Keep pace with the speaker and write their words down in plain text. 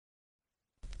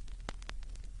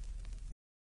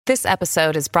This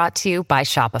episode is brought to you by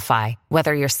Shopify.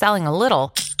 Whether you're selling a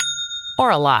little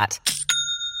or a lot,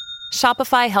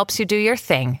 Shopify helps you do your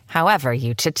thing, however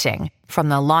you cha-ching. From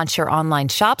the launch your online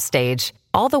shop stage,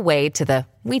 all the way to the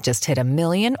we just hit 1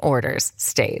 million orders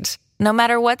stage. No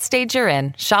matter what stage you're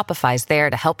in, Shopify's there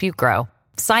to help you grow.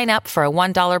 Sign up for a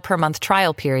 $1 per month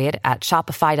trial period at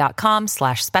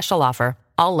shopify.com/special offer,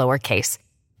 all lowercase.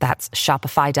 That's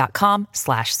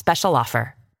shopify.com/special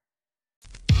offer.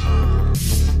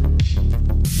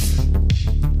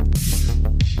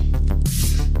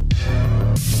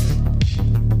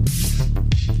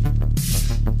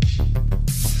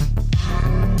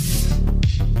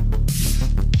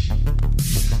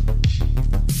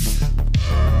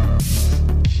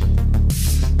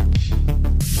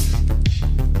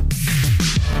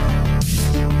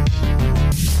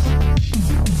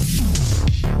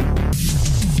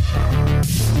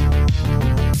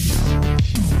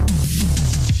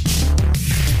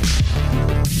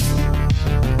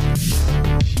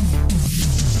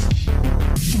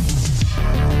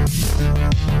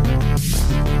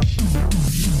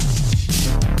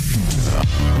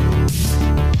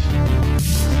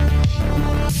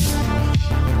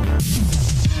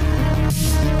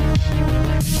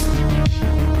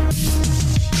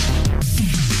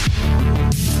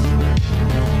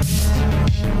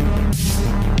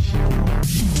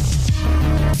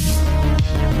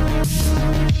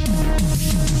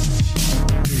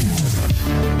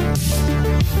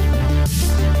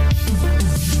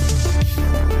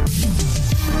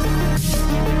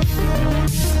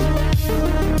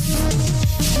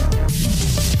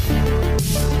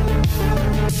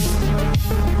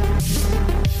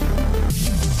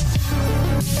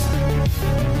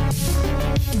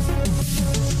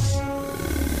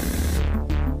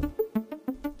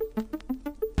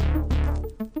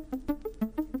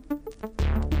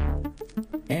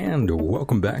 And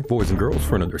welcome back, boys and girls,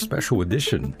 for another special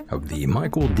edition of the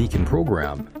Michael Deacon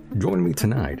program. Joining me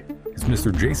tonight is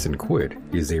Mr. Jason Quitt.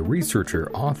 He is a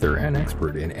researcher, author, and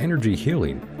expert in energy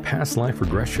healing, past life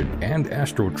regression, and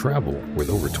astral travel with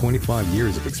over 25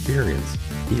 years of experience.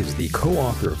 He is the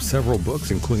co-author of several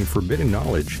books, including Forbidden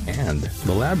Knowledge and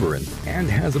The Labyrinth, and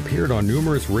has appeared on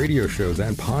numerous radio shows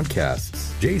and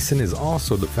podcasts. Jason is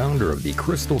also the founder of the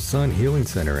Crystal Sun Healing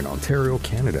Center in Ontario,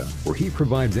 Canada, where he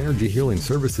provides energy healing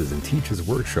services and teaches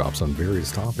workshops on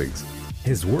various topics.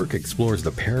 His work explores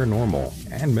the paranormal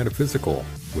and metaphysical,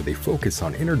 with a focus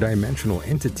on interdimensional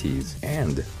entities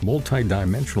and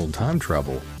multi-dimensional time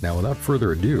travel. Now, without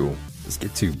further ado, let's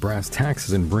get to brass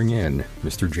tacks and bring in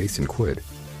Mr. Jason Quitt.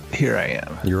 Here I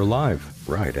am. You're alive.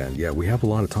 Right, and yeah, we have a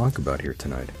lot to talk about here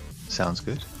tonight. Sounds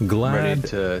good. Glad ready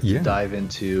to dive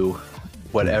into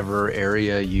whatever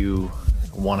area you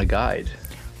want to guide.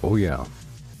 Oh yeah,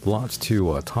 lots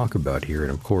to talk about here,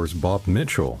 and of course Bob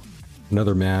Mitchell,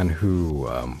 another man who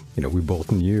we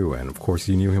both knew, and of course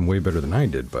you knew him way better than I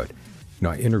did. But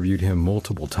I interviewed him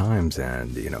multiple times,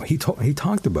 and he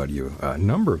talked about you a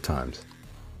number of times.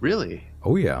 Really?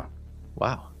 Oh yeah.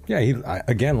 Wow. Yeah.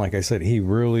 Again, like I said, he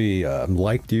really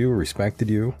liked you, respected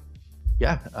you.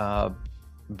 Yeah.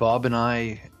 Bob and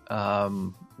I,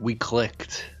 we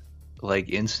clicked like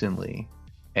instantly,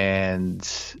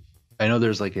 and I know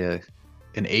there's like an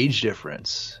age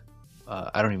difference.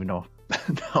 I don't even know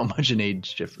how much an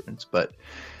age difference, but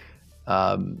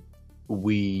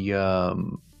we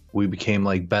became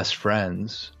like best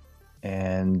friends,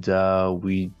 and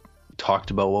we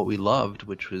talked about what we loved,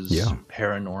 which was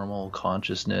paranormal,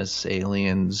 consciousness,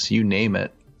 aliens, you name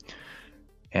it.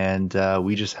 And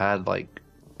we just had like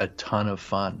a ton of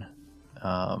fun.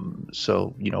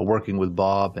 So, working with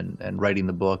Bob and writing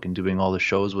the book and doing all the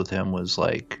shows with him was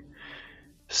like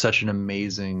such an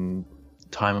amazing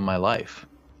time in my life.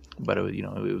 But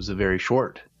it was a very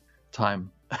short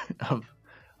time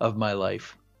of my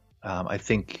life. I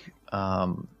think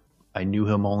I knew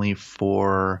him only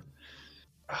for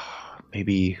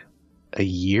maybe a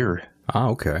year.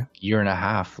 Oh, okay. Year and a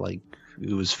half. Like,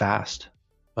 it was fast,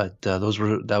 but that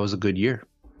was a good year.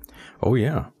 Oh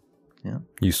yeah. Yeah.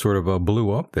 You sort of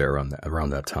blew up there around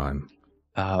that time.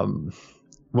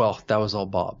 Well, that was all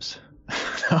Bob's.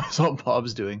 That was all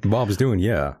Bob's doing. Bob's doing,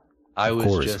 yeah. I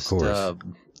was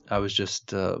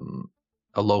just a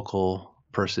local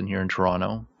person here in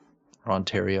Toronto, or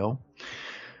Ontario.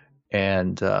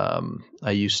 And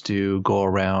I used to go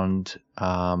around.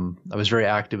 I was very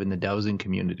active in the dowsing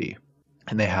community,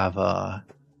 and they have a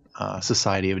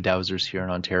society of dowsers here in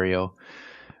Ontario.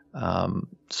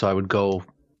 So I would go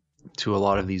to a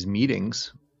lot of these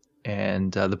meetings,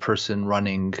 and the person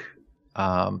running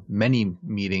many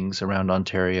meetings around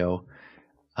Ontario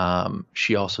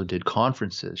she also did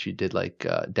conferences. She did like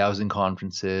dowsing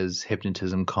conferences,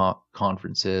 hypnotism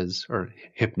conferences, or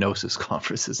hypnosis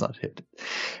conferences, not hypnosis.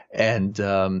 And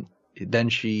then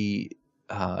she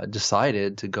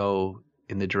decided to go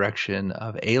in the direction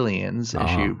of aliens, and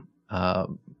she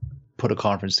put a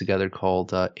conference together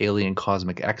called Alien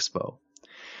Cosmic Expo.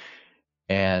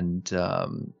 And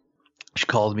she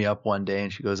called me up one day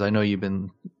and she goes, I know you've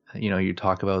been, you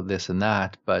talk about this and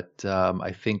that, but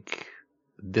I think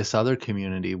this other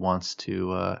community wants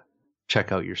to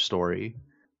check out your story.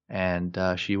 And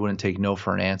she wouldn't take no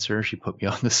for an answer. She put me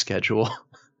on the schedule.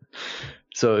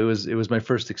 So it was my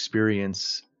first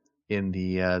experience in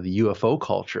the UFO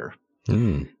culture.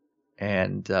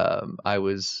 And I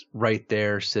was right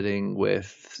there sitting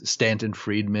with Stanton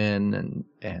Friedman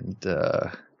and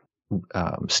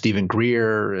Stephen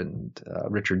Greer and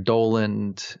Richard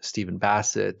Doland, Stephen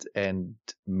Bassett, and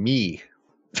me.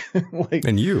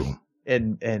 And you.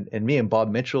 And me, and Bob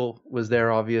Mitchell was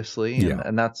there, obviously.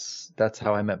 And that's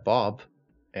how I met Bob.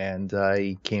 And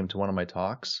he came to one of my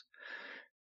talks.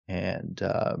 And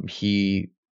he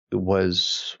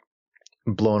was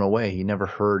blown away. He never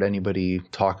heard anybody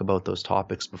talk about those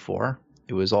topics before.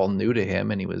 It was all new to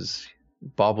him, and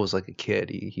Bob was like a kid.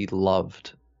 He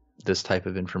loved this type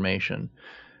of information.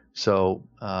 So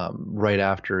right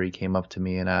after, he came up to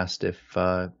me and asked if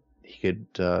he could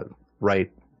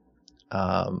write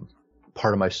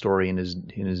part of my story in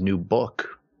his new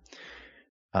book.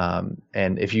 And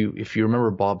if you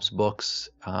remember Bob's books,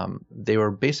 they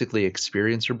were basically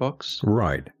experiencer books.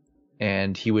 Right.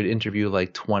 And he would interview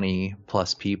like 20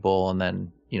 plus people, and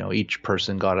then, each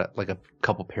person got a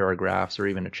couple paragraphs or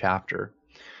even a chapter.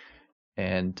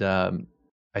 And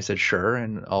I said, sure,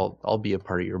 and I'll be a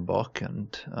part of your book.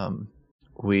 And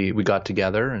we got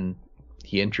together, and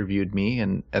he interviewed me.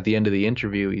 And at the end of the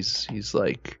interview, he's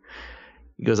like,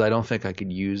 he goes, I don't think I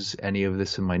could use any of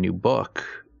this in my new book,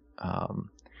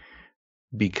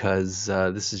 because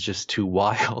this is just too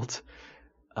wild.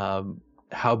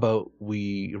 How about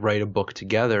we write a book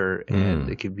together, and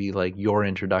it could be like your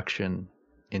introduction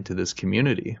into this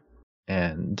community?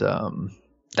 And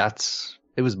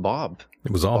it was Bob.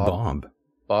 It was all Bob.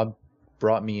 Bob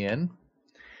brought me in,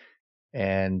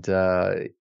 and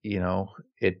it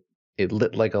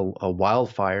lit like a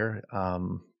wildfire.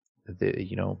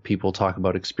 People talk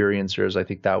about experiencers. I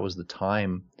think that was the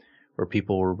time where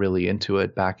people were really into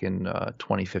it, back in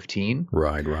 2015.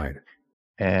 Right.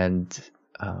 And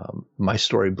my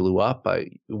story blew up.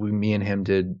 Me and him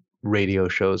did radio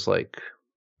shows like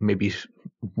maybe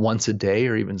once a day,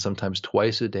 or even sometimes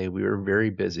twice a day. We were very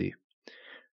busy.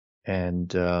 And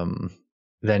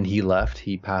then he left.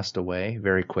 He passed away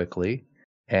very quickly.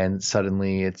 And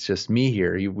suddenly it's just me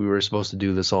here. We were supposed to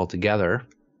do this all together.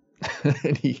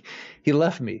 And he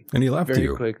left me. And he left very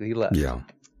you. quickly. He left. Yeah.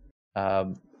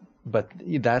 But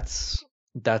that's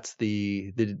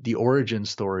the origin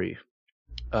story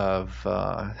of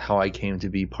how I came to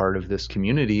be part of this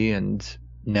community. And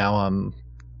now I'm,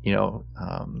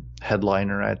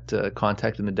 headliner at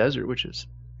Contact in the Desert, which it's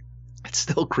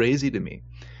still crazy to me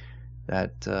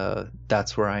that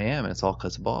that's where I am. And it's all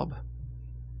because of Bob.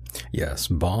 Yes,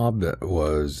 Bob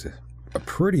was a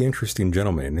pretty interesting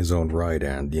gentleman in his own right.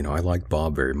 And, I liked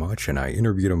Bob very much. And I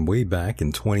interviewed him way back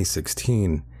in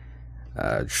 2016,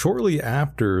 shortly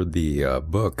after the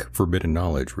book Forbidden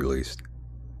Knowledge released.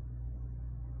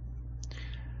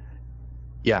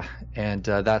 Yeah, and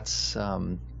that's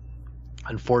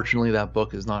unfortunately, that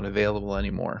book is not available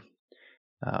anymore.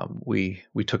 We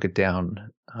took it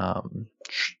down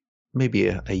maybe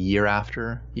a year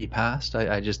after he passed.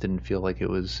 I just didn't feel like it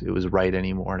was right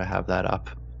anymore to have that up.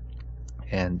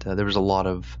 And there was a lot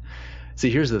of.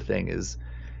 See, here's the thing: is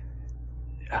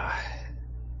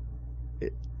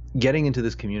getting into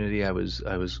this community, I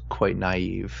was quite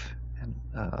naive. And,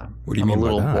 what do you I'm mean a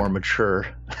little by that? more mature.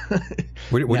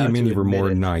 What do you mean you were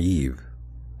more naive?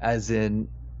 As in,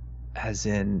 I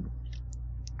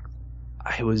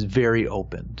was very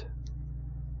opened.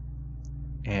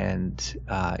 And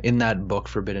in that book,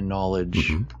 Forbidden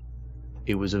Knowledge,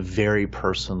 it was a very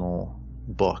personal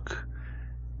book.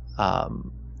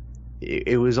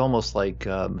 It was almost like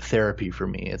therapy for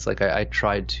me. It's like I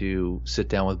tried to sit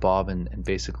down with Bob and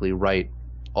basically write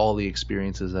all the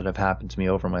experiences that have happened to me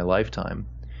over my lifetime,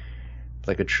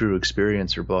 like a true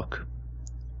experiencer book.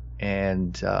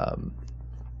 And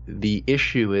the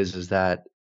issue is that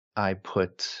I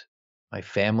put my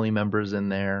family members in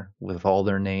there with all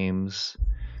their names,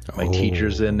 my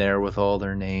teachers in there with all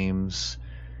their names,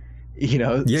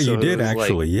 Yeah, so you did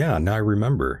actually. Yeah, now I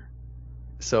remember.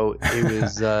 So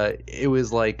it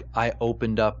was like I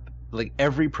opened up, like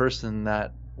every person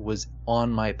that was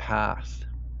on my path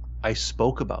I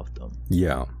spoke about them.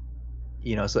 Yeah.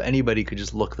 So anybody could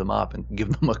just look them up and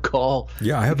give them a call.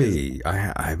 Yeah, I have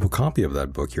a copy of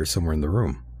that book here somewhere in the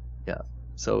room. Yeah.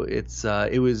 So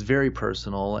it was very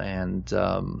personal, and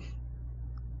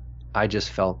I just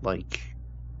felt like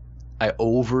I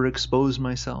overexposed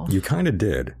myself. You kind of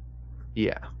did.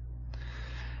 Yeah.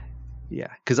 Yeah,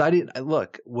 because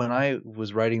look, when I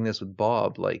was writing this with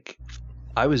Bob, like,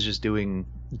 I was just doing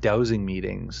dowsing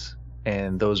meetings,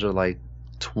 and those are like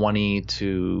 20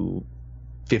 to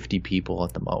 50 people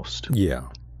at the most. Yeah.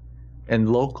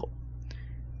 And local.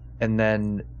 And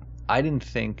then I didn't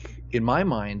think, in my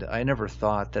mind, I never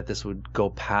thought that this would go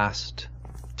past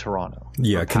Toronto.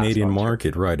 Yeah, Canadian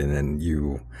market, right? And then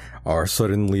you are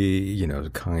suddenly,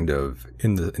 kind of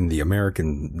in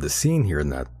the scene here in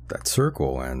that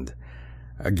circle, and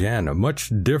again,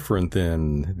 much different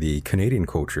than the Canadian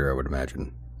culture, I would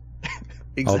imagine.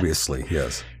 Exactly. Obviously,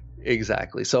 yes.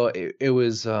 Exactly. So it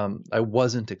was, I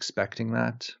wasn't expecting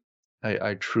that.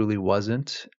 I truly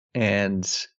wasn't.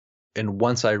 And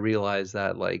once I realized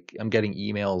that, like, I'm getting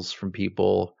emails from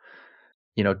people,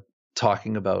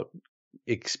 talking about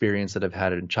experience that I've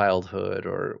had in childhood,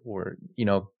 or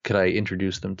could I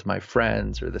introduce them to my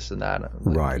friends, or this and that. I'm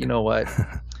like, right. You know what?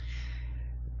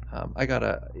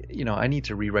 I need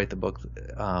to rewrite the book,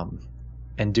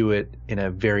 and do it in a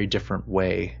very different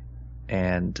way,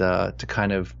 and to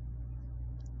kind of,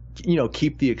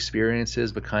 keep the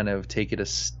experiences, but kind of take a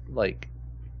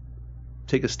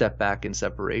step back in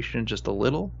separation just a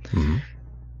little. Mm-hmm.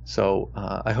 So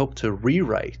I hope to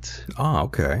rewrite.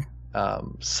 Okay.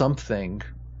 Something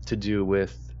to do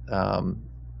with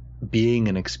being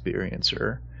an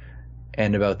experiencer,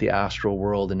 and about the astral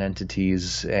world and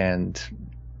entities, and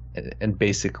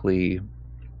basically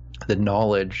the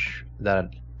knowledge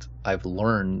that I've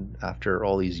learned after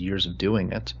all these years of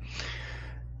doing it.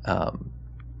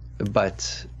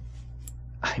 But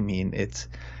I mean, it's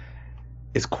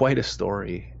quite a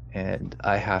story, and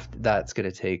that's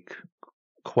going to take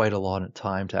quite a lot of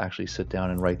time to actually sit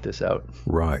down and write this out.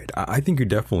 Right. I think you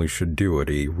definitely should do it.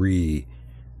 A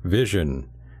revision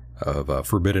of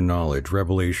Forbidden Knowledge,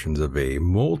 Revelations of a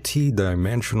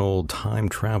Multi-Dimensional Time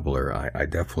Traveler. I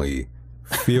definitely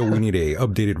feel we need a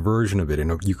updated version of it.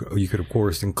 And you could, of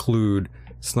course, include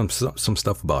some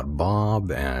stuff about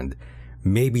Bob, and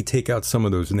maybe take out some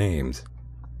of those names.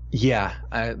 Yeah,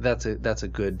 that's a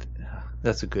good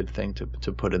thing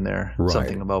to put in there. Right.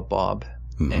 Something about Bob.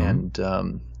 Mm-hmm. And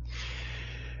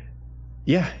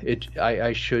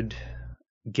I should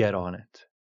get on it.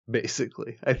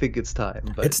 Basically, I think it's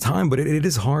time. It's time, but it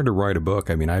is hard to write a book.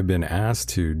 I mean, I've been asked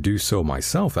to do so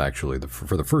myself, actually.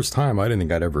 For the first time, I didn't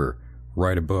think I'd ever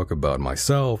write a book about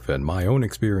myself and my own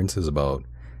experiences about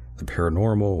the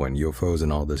paranormal and UFOs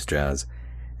and all this jazz.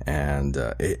 And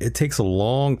it takes a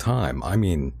long time. I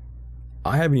mean,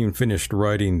 I haven't even finished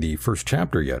writing the first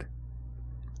chapter yet.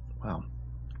 Wow.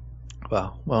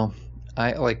 Well,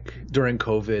 during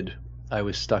COVID, I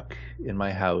was stuck in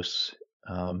my house.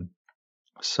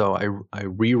 So I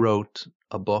rewrote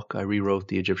a book. I rewrote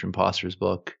the Egyptian Imposters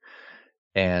book,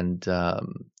 and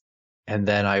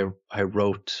then I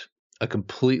wrote a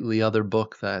completely other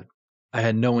book that I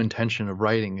had no intention of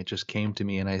writing. It just came to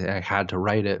me, and I had to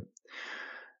write it,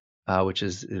 which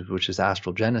is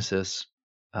Astral Genesis.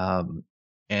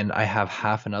 And I have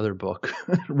half another book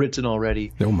written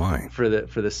already. Oh my! For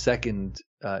the second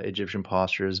Egyptian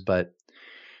Imposters, but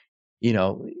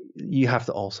you have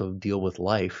to also deal with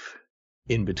life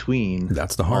in between.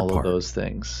 That's the hard part. All of those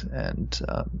things. And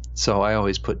so I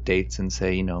always put dates and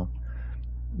say,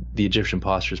 the Egyptian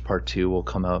Imposters Part 2 will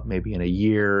come out maybe in a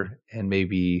year, and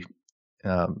maybe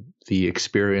the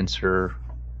Experiencer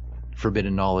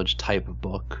Forbidden Knowledge type of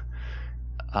book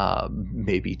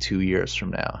maybe 2 years from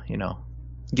now.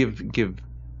 Give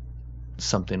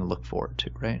something to look forward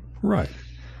to, right? Right.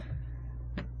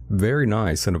 Very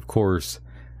nice. And of course,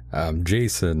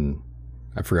 Jason,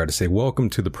 I forgot to say, welcome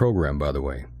to the program, by the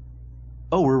way.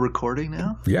 Oh, we're recording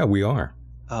now? Yeah, we are.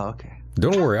 Oh, okay.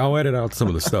 Don't worry, I'll edit out some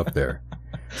of the stuff there.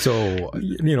 So,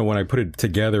 when I put it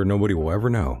together, nobody will ever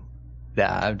know.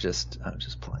 Yeah, I'm just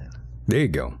playing. There you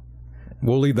go.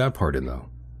 We'll leave that part in, though.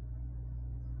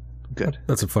 Good.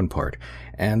 That's a fun part.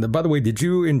 And by the way, did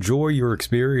you enjoy your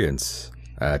experience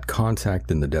at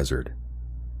Contact in the Desert?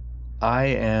 I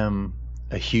am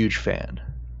a huge fan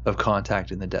of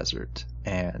Contact in the Desert,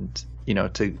 and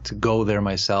to go there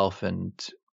myself and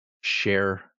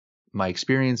share my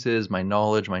experiences, my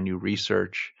knowledge, my new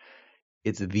research,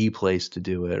 it's the place to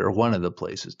do it, or one of the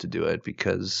places to do it,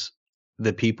 because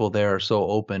the people there are so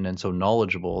open and so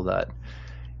knowledgeable that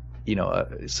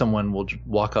someone will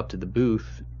walk up to the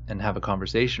booth and have a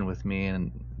conversation with me,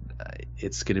 and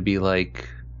it's going to be like,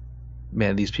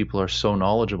 man, these people are so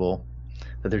knowledgeable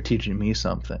that they're teaching me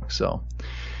something. So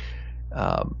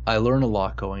I learn a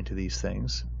lot going to these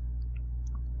things,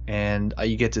 and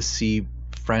you get to see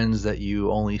friends that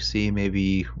you only see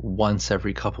maybe once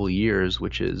every couple of years,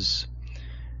 which is,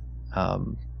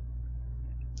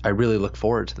 I really look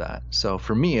forward to that. So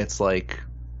for me, it's like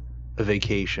a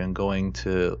vacation, going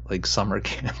to like summer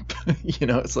camp.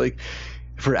 It's like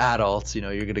for adults,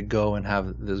 you're going to go and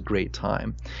have this great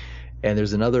time. And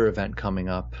there's another event coming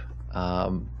up.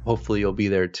 Hopefully you'll be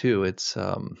there too. It's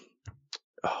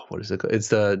what is it called? It's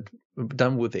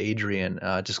done with Adrian,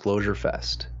 Disclosure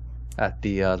Fest at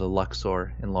the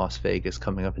Luxor in Las Vegas,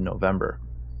 coming up in November.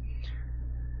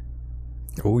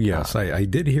 Oh yes, I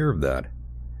did hear of that.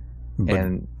 But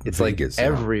and it's Vegas,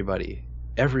 like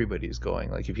everybody's going.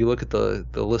 Like if you look at the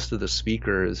list of the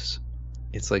speakers,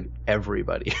 it's like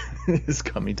everybody is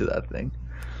coming to that thing.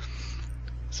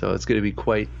 So it's going to be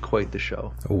quite the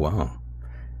show. Oh wow.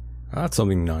 That's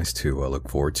something nice to look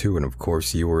forward to. And of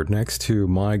course, you were next to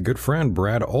my good friend,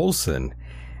 Brad Olson.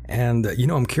 And,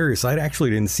 I'm curious, I actually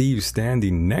didn't see you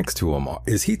standing next to him.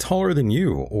 Is he taller than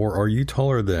you, or are you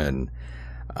taller than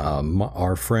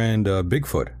our friend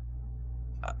Bigfoot?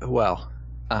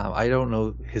 I don't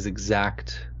know his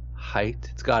exact height.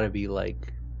 It's got to be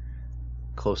like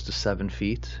close to 7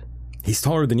 feet. He's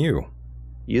taller than you.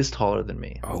 He is taller than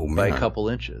me. Oh, man. By a couple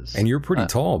inches. And you're pretty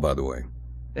tall, by the way.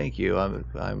 Thank you.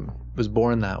 I was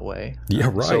born that way. Yeah,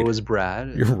 right. So was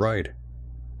Brad. You're right.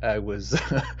 I was.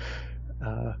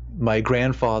 My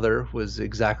grandfather was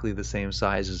exactly the same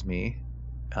size as me.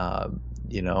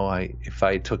 If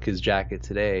I took his jacket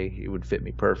today, it would fit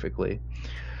me perfectly.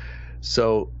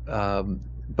 So,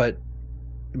 but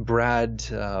Brad,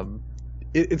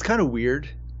 it's kind of weird,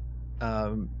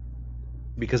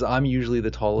 because I'm usually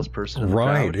the tallest person in the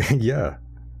crowd. Right. Yeah.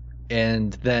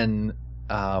 And then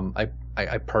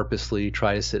I purposely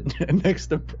try to sit next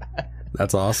to Brad.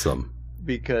 That's awesome.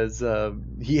 Because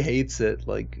he hates it,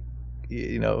 like,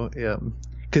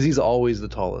 because he's always the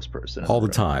tallest person. All the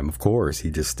time, of course. He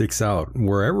just sticks out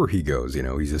wherever he goes.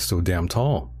 He's just so damn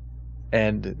tall.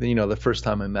 And, the first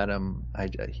time I met him, I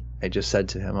just said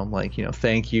to him, I'm like,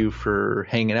 thank you for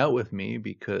hanging out with me,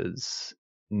 because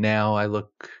now I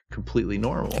look completely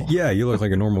normal. Yeah, you look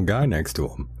like a normal guy next to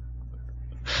him.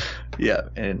 Yeah,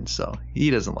 and so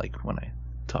he doesn't like when I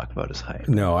talk about his height.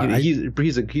 No,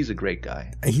 he's a great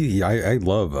guy. I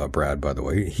love Brad, by the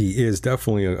way. He is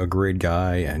definitely a great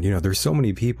guy, and there's so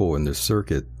many people in this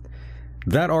circuit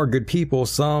that are good people,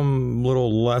 some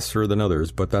little lesser than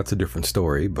others, but that's a different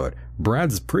story. But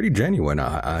Brad's pretty genuine.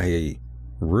 I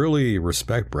really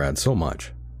respect Brad so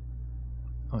much.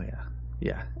 Oh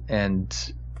yeah,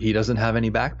 and he doesn't have any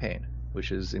back pain,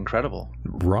 which is incredible.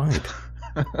 Right.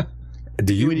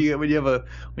 Do you? When you have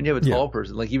a tall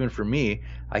person, like even for me,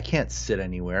 I can't sit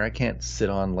anywhere. I can't sit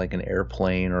on like an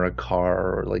airplane or a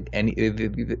car or like any.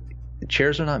 The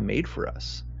chairs are not made for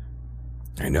us.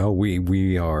 I know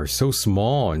we are so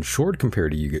small and short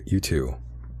compared to you two.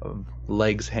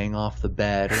 Legs hang off the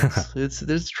bed.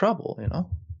 There's trouble,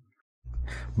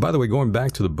 By the way, going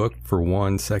back to the book for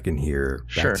 1 second here,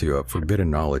 back to Forbidden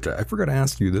Knowledge. I forgot to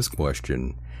ask you this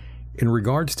question. In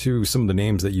regards to some of the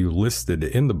names that you listed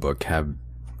in the book,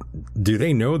 do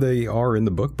they know they are in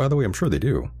the book, by the way? I'm sure they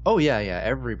do. Oh, yeah.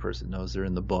 Every person knows they're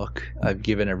in the book. I've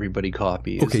given everybody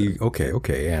copies.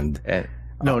 Okay. And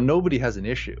no, nobody has an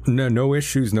issue. No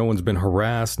issues. No one's been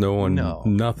harassed.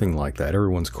 Nothing like that.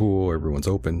 Everyone's cool. Everyone's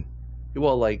open.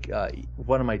 Well, like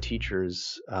one of my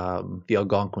teachers, the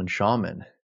Algonquin shaman,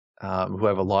 who I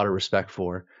have a lot of respect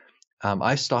for,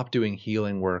 I stopped doing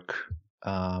healing work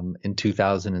in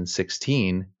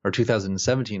 2016 or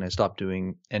 2017. I stopped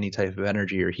doing any type of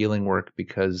energy or healing work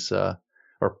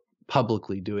or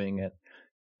publicly doing it,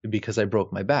 because I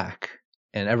broke my back.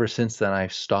 And ever since then,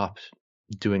 I've stopped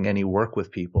doing any work with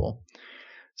people.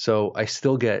 So I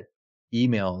still get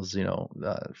emails,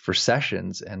 for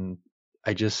sessions, and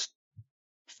I just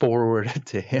forward it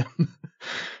to him.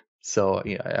 So,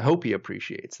 I hope he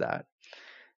appreciates that.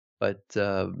 But,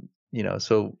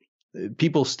 so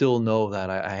people still know that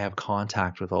I have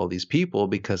contact with all these people,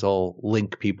 because I'll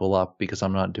link people up, because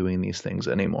I'm not doing these things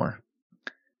anymore.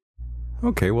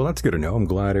 Okay, well, that's good to know. I'm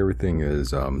glad everything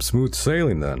is smooth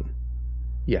sailing then.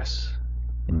 Yes.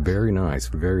 Very nice,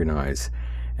 very nice.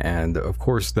 And of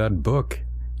course, that book,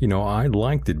 I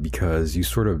liked it because you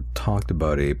sort of talked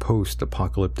about a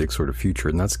post-apocalyptic sort of future.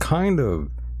 And that's kind of,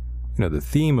 the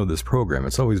theme of this program.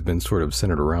 It's always been sort of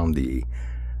centered around the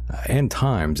end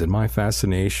times, and my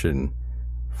fascination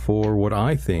for what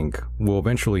I think will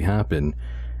eventually happen.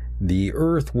 The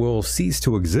Earth will cease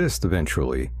to exist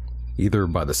eventually, either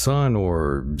by the sun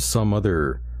or some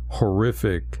other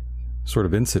horrific sort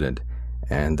of incident.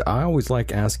 And I always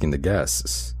like asking the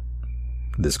guests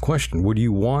this question: would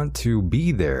you want to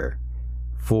be there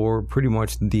for pretty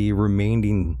much the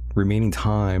remaining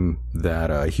time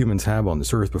that humans have on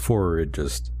this earth before it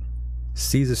just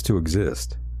ceases to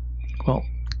exist? Well,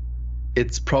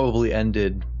 it's probably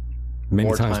ended many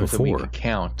more times times before. than we can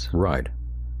count. Right.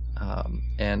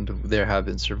 And there have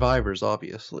been survivors,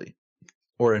 obviously,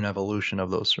 or an evolution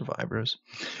of those survivors.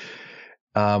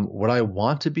 Would I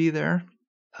want to be there?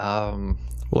 Well,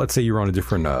 let's say you're on a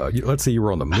different. Let's say you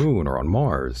were on the moon or on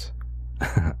Mars.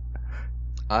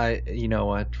 You know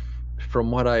what?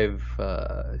 From what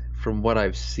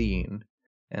I've seen,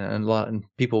 and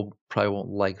people probably won't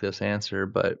like this answer,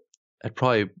 but I'd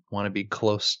probably want to be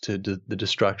close to the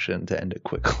destruction to end it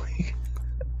quickly.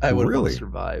 I would want to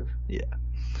survive. Yeah.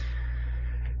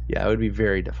 Yeah, it would be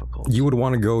very difficult. You would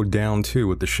want to go down too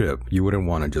with the ship. You wouldn't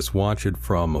want to just watch it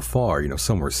from afar,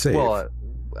 somewhere safe. Well,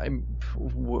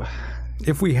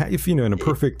 if in a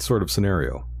perfect sort of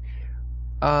scenario.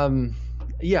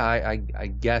 Yeah, I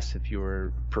guess if you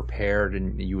were prepared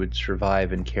and you would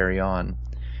survive and carry on,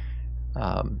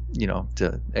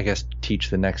 to, I guess,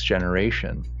 teach the next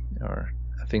generation or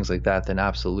things like that, then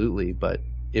absolutely. But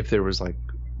if there was like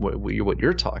what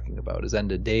you're talking about is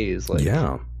end of days, like,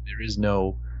 yeah, there's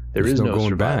no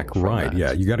going back, right? That.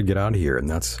 Yeah, you got to get out of here, and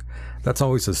that's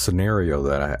always a scenario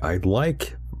that I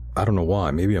like. I don't know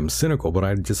why. Maybe I'm cynical, but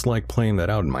I just like playing that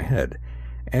out in my head.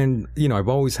 And I've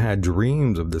always had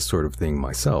dreams of this sort of thing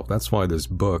myself. That's why this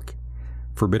book,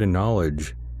 Forbidden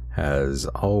Knowledge, has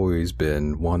always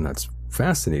been one that's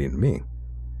fascinating to me.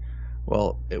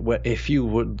 Well, if you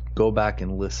would go back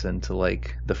and listen to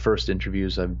like the first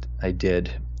interviews I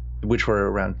did, which were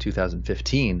around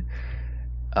 2015.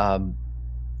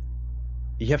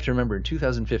 You have to remember in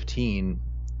 2015,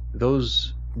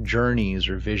 those journeys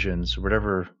or visions,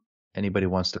 whatever anybody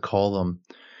wants to call them,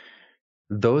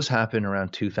 those happened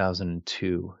around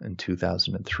 2002 and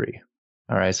 2003.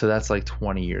 All right. So that's like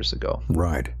 20 years ago.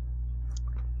 Right.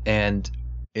 And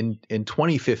in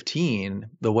 2015,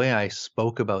 the way I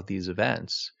spoke about these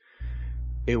events,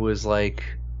 it was like,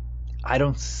 I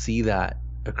don't see that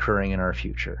occurring in our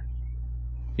future.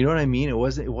 You know what I mean? It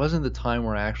wasn't the time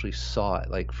where I actually saw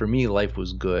it. Like for me, life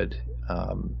was good.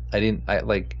 I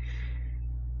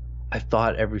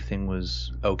thought everything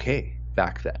was okay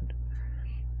back then.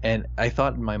 And I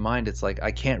thought in my mind, it's like,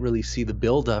 I can't really see the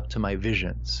build up to my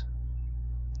visions.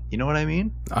 You know what I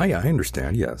mean? I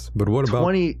understand. Yes. But what about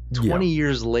 20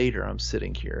 years later, I'm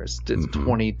sitting here. It's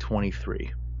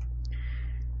 2023.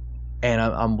 And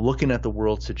I'm looking at the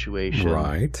world situation.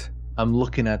 Right. I'm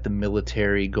looking at the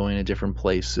military going to different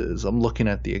places. I'm looking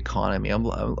at the economy.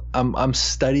 I'm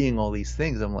studying all these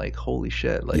things. I'm like, holy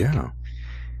shit! Like, yeah,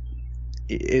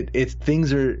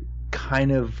 things are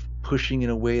kind of pushing in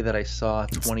a way that I saw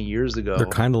 20 years ago. They're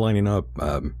kind of lining up,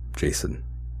 Jason.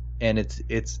 And it's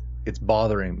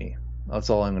bothering me. That's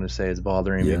all I'm going to say. It's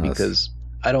bothering me because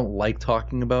I don't like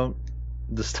talking about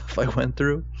the stuff I went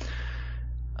through.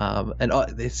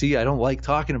 See, I don't like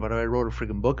talking about it. I wrote a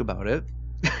freaking book about it.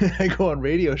 I go on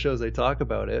radio shows, I talk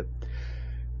about it,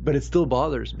 but it still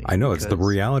bothers me. I know, it's the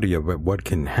reality of what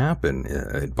can happen.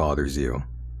 It bothers you.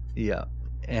 Yeah.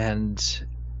 And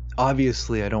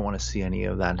obviously I don't want to see any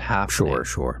of that happening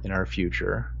in our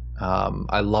future.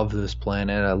 I love this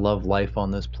planet. I love life on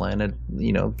this planet,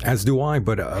 As do I,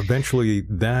 but eventually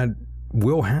that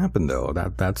will happen though.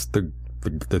 That's the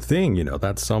thing,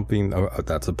 that's something,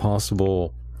 that's a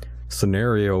possible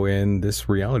scenario in this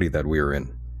reality that we're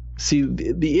in. See,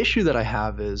 the issue that I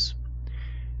have is,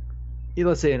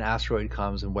 let's say an asteroid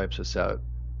comes and wipes us out.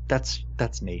 That's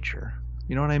nature.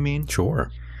 You know what I mean?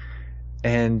 Sure.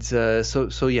 And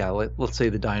so yeah, let's say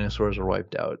the dinosaurs are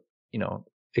wiped out,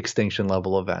 extinction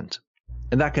level event.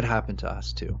 And that could happen to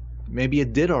us too. Maybe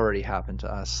it did already happen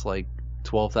to us like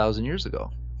 12,000 years ago,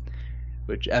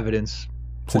 which evidence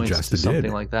points to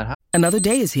something like that. Another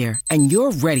day is here and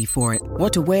you're ready for it.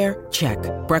 What to wear? Check.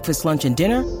 Breakfast, lunch, and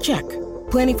dinner? Check.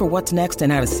 Planning for what's next and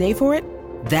how to save for it?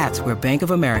 That's where Bank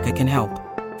of America can help.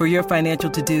 For your financial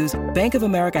to-dos, Bank of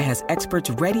America has experts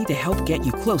ready to help get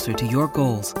you closer to your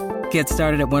goals. Get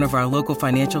started at one of our local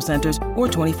financial centers or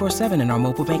 24/7 in our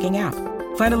mobile banking app.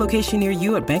 Find a location near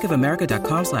you at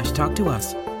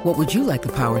bankofamerica.com/talktous. What would you like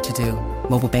the power to do?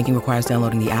 Mobile banking requires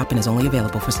downloading the app and is only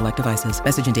available for select devices.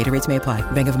 Message and data rates may apply.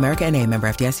 Bank of America NA, member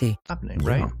FDIC. Happening,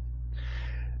 right?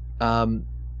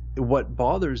 What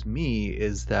bothers me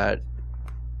is that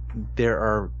there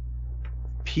are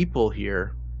people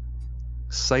here,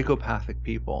 psychopathic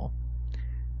people,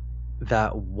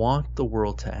 that want the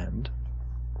world to end,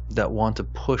 that want to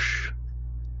push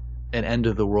an end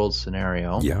of the world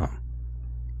scenario. Yeah.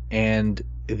 And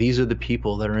these are the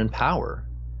people that are in power.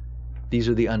 These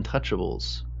are the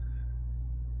untouchables.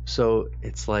 So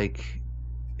it's like,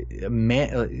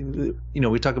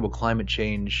 we talk about climate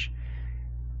change.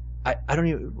 I don't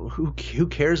even, who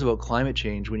cares about climate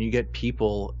change when you get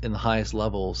people in the highest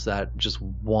levels that just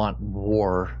want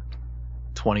war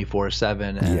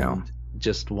 24/7 and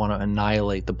just want to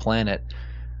annihilate the planet,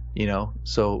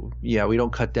 So yeah, we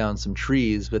don't cut down some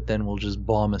trees, but then we'll just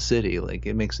bomb a city. Like,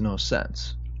 it makes no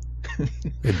sense.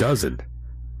 It doesn't.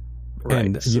 Right.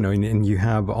 And, and you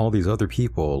have all these other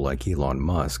people like Elon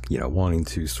Musk, wanting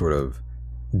to sort of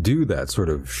do that sort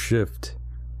of shift,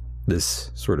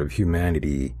 this sort of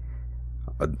humanity,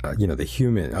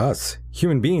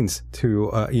 human beings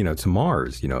to, to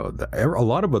Mars. A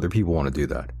lot of other people want to do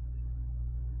that.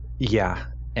 Yeah.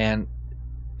 And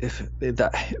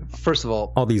first of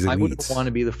all these elites. I wouldn't want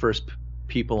to be the first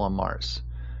people on Mars.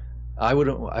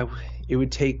 It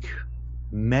would take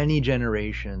many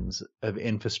generations of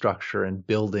infrastructure and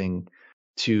building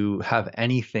to have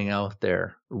anything out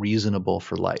there reasonable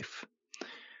for life.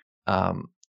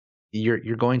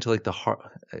 You're going to like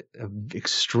an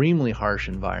extremely harsh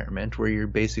environment where you're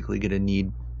basically going to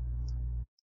need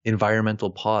environmental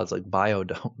pods like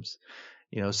biodomes.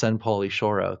 Send Pauly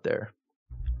Shore out there.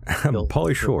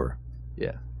 Pauly Shore.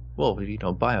 Yeah. Well,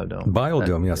 biodome.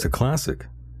 Biodome, yes, a classic.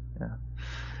 Yeah.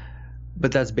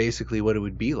 But that's basically what it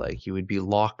would be like. You would be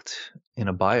locked in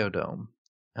a biodome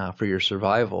for your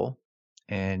survival,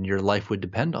 and your life would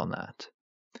depend on that.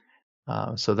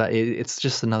 So that it's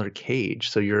just another cage.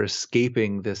 So you're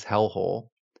escaping this hellhole.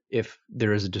 If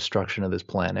there is a destruction of this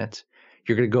planet,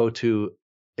 you're going to go to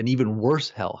an even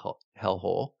worse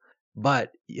hellhole.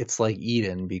 But it's like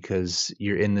Eden because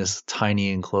you're in this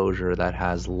tiny enclosure that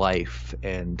has life,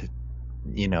 and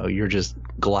you're just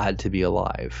glad to be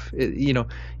alive. You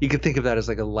could think of that as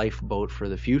like a lifeboat for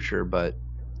the future, but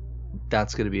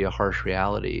that's going to be a harsh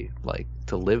reality, like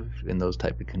to live in those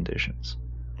type of conditions.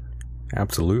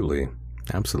 Absolutely.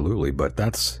 But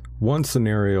that's one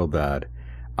scenario that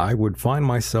I would find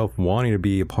myself wanting to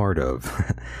be a part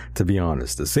of, to be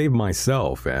honest, to save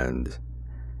myself and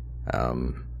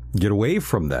get away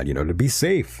from that, to be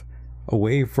safe,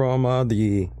 away from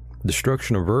the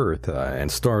destruction of Earth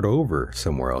and start over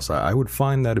somewhere else. I would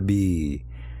find that to be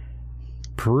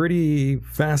pretty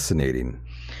fascinating.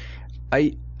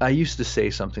 I used to say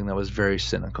something that was very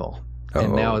cynical.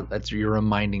 And now you're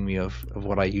reminding me of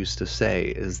what I used to say,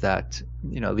 is that,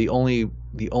 the only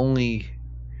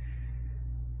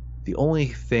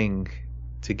thing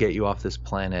to get you off this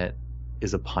planet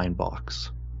is a pine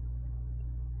box.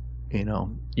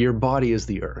 Your body is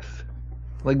the earth,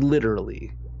 like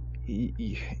literally.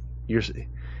 And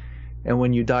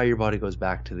when you die, your body goes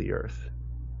back to the earth.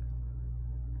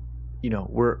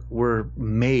 We're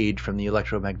made from the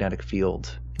electromagnetic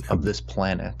field of this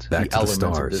planet, back the elements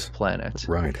of this planet.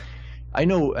 Right. I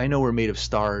know we're made of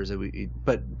stars,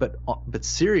 but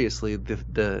seriously,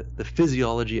 the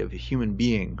physiology of a human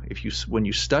being, when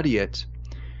you study it,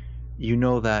 you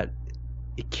know that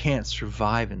it can't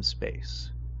survive in space.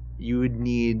 You would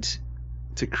need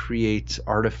to create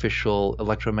artificial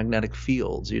electromagnetic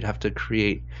fields. You'd have to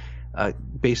create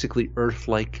basically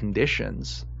Earth-like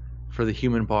conditions for the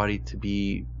human body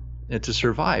to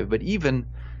survive. But even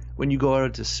when you go out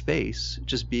into space,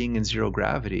 just being in zero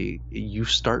gravity, you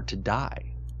start to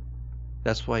die.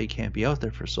 That's why you can't be out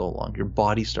there for so long. Your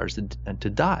body starts to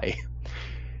die.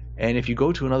 And if you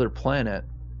go to another planet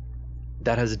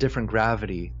that has a different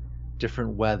gravity,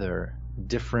 different weather,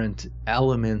 different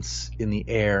elements in the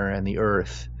air and the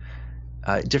earth,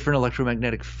 different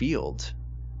electromagnetic field,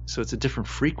 so it's a different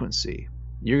frequency.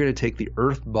 You're going to take the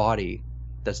earth body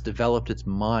that's developed its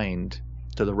mind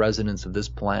to the resonance of this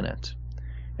planet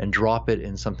and drop it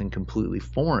in something completely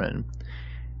foreign.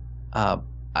 When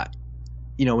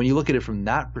you look at it from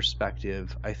that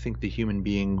perspective, I think the human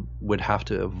being would have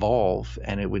to evolve,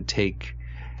 and it would take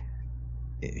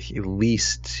at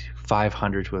least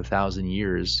 500 to 1,000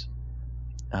 years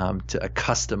to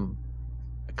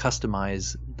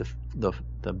customize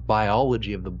the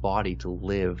biology of the body to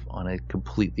live on a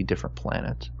completely different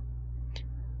planet.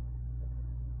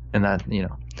 And that,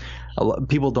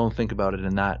 people don't think about it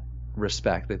in that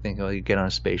respect. They think, you get on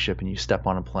a spaceship and you step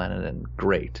on a planet and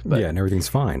great. But and everything's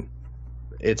fine.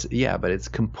 But it's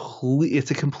a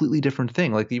completely different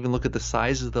thing. Like, even look at the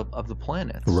sizes of the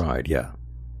planets. Right. Yeah.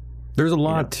 There's a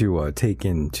lot to take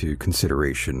into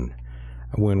consideration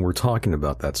when we're talking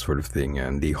about that sort of thing,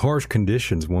 and the harsh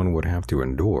conditions one would have to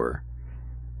endure.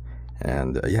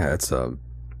 And it's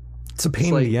It's a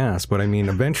pain in the ass, but I mean,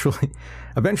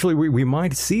 eventually we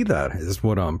might see that, is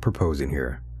what I'm proposing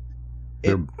here.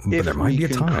 There might be a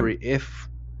time. If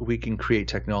we can create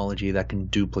technology that can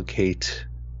duplicate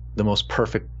the most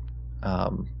perfect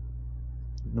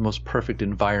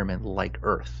environment like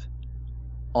Earth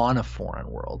on a foreign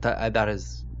world, that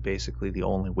is basically the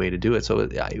only way to do it. So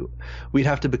we'd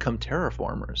have to become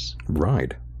terraformers,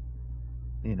 right?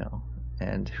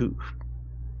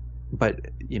 But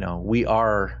we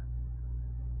are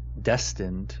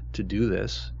destined to do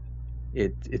this.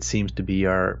 It seems to be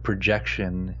our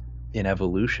projection in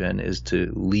evolution is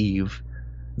to leave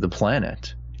the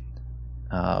planet.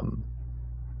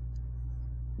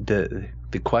 The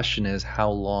question is,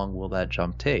 how long will that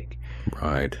jump take?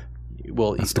 Right.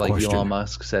 Well, like Elon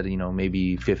Musk said,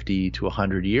 maybe 50 to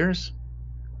 100 years.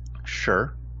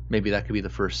 Sure, maybe that could be the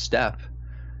first step.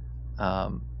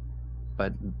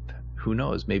 But who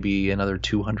knows? Maybe another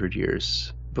 200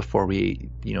 years before we,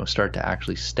 start to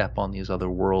actually step on these other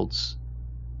worlds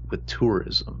with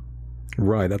tourism.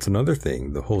 Right, that's another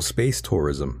thing. The whole space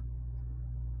tourism.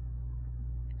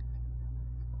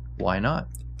 Why not?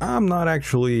 I'm not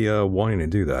actually wanting to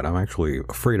do that. I'm actually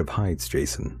afraid of heights,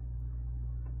 Jason.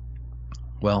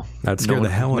 Well, that scared the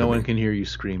hell out of me. No one can hear you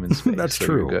scream in space. That's so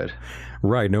true. You're good.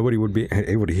 Right, nobody would be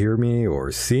able to hear me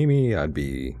or see me. I'd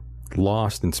be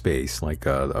lost in space like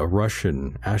a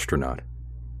Russian astronaut,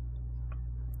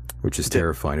 which is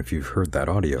terrifying if you've heard that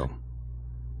audio.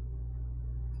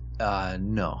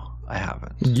 No, I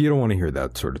haven't. You don't want to hear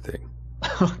that sort of thing.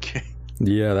 Okay.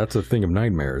 Yeah, that's a thing of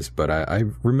nightmares. But I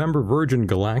remember Virgin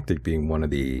Galactic being one of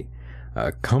the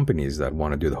companies that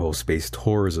want to do the whole space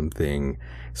tourism thing.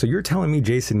 So you're telling me,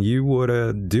 Jason, you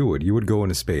would do it? You would go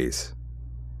into space?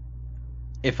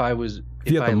 If I lived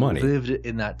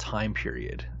in that time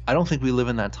period. I don't think we live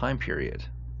in that time period.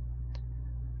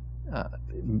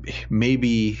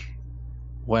 Maybe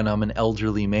when I'm an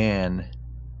elderly man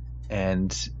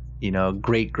and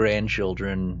great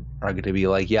grandchildren are going to be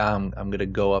like, yeah, I'm going to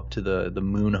go up to the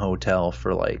Moon Hotel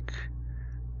for like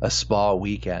a spa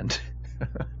weekend.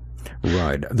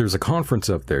 Right. There's a conference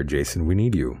up there, Jason. We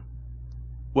need you.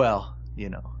 Well, we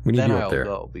need then you up I'll there.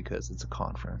 go because it's a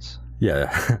conference.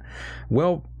 Yeah.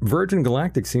 Well, Virgin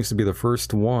Galactic seems to be the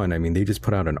first one. I mean, they just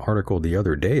put out an article the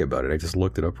other day about it. I just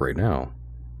looked it up right now.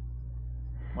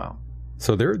 Wow.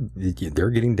 So they're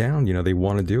getting down. They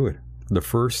want to do it. The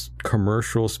first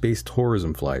commercial space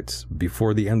tourism flights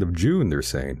before the end of June, they're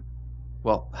saying.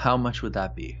 Well, how much would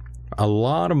that be? A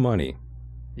lot of money.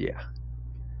 Yeah.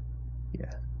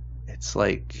 It's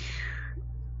like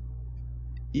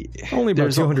only about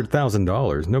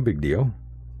 $200,000. No big deal.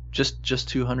 Just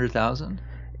 200,000?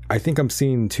 I think I'm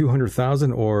seeing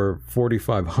 200,000 or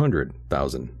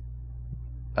 4,500,000.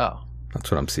 Oh, that's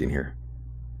what I'm seeing here.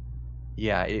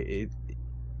 Yeah, it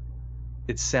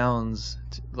sounds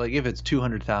like if it's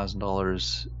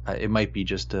 $200,000, it might be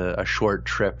just a short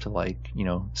trip to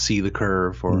see the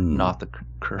curve or not the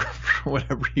curve,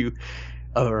 whatever you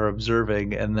are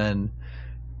observing, and then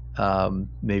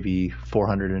maybe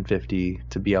 450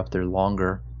 to be up there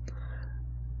longer.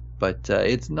 But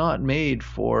it's not made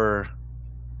for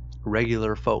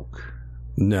regular folk.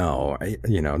 No,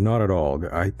 not at all.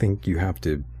 I think you have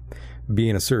to be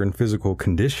in a certain physical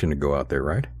condition to go out there,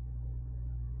 right?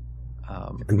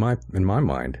 In my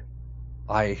mind,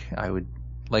 I would,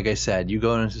 like I said, you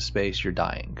go into space, you're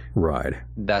dying. Right.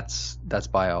 That's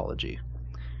biology.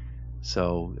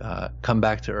 So come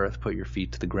back to Earth, put your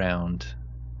feet to the ground,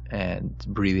 and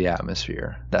breathe the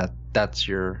atmosphere. That's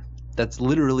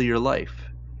literally your life.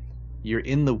 You're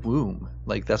in the womb,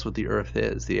 like that's what the Earth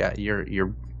is.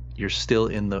 You're still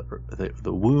in the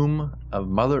womb of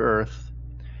Mother Earth,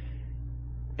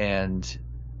 and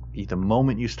the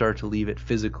moment you start to leave it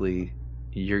physically,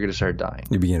 you're gonna start dying.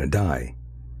 You begin to die.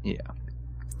 Yeah.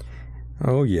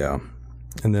 Oh yeah,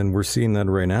 and then we're seeing that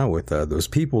right now with those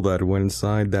people that went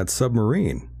inside that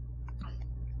submarine.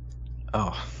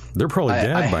 Oh, they're probably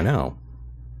dead by now.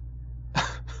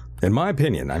 In my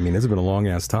opinion, I mean, it's been a long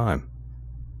ass time.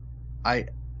 I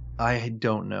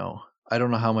don't know. I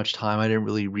don't know how much time. I didn't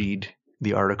really read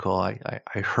the article. I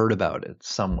heard about it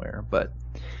somewhere, but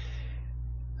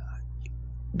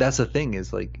that's the thing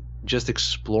is just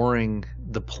exploring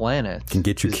the planet can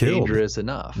get you is killed. Dangerous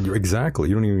enough. Exactly.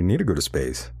 You don't even need to go to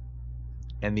space.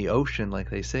 And the ocean,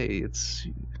 like they say, it's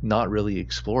not really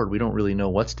explored. We don't really know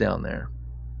what's down there.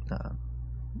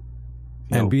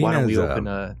 And being why don't we as, open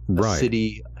a right.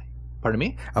 city? Pardon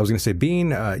me? I was going to say, being,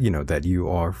 that you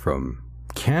are from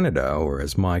Canada, or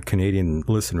as my Canadian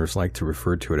listeners like to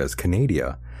refer to it as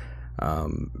Canada,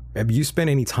 have you spent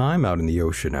any time out in the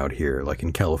ocean out here, like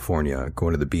in California,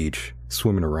 going to the beach,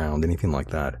 swimming around, anything like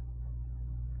that?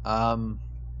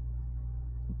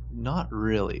 Not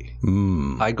really.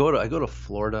 Mm. I go to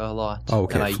Florida a lot. Oh,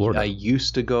 okay, and Florida. I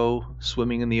used to go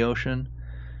swimming in the ocean,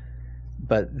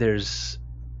 but there's,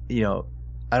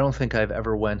 I don't think I've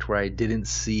ever went where I didn't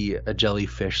see a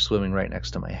jellyfish swimming right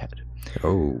next to my head.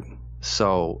 Oh.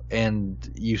 So, and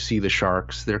you see the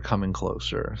sharks, they're coming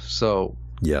closer. So,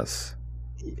 Yes.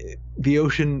 the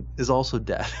ocean is also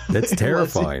dead. That's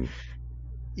terrifying.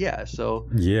 Yeah, so.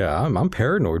 Yeah, I'm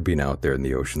paranoid being out there in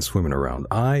the ocean swimming around.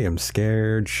 I am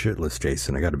scared shitless,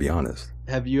 Jason. I got to be honest.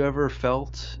 Have you ever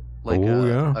felt like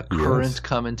a current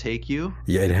come and take you?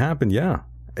 Yeah, it happened. Yeah.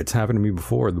 It's happened to me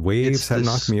before. The waves had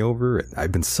knocked me over.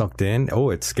 I've been sucked in.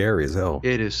 Oh, it's scary as hell.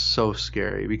 It is so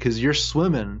scary because you're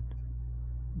swimming,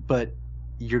 but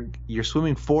you're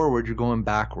swimming forward. You're going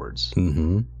backwards.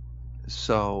 Mm-hmm.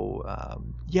 So I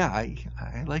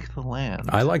like the land.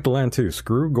 I like the land too.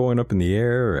 Screw going up in the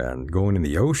air and going in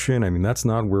the ocean. I mean, that's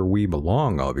not where we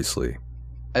belong, obviously.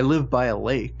 I live by a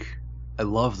lake. I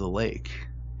love the lake.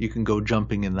 You can go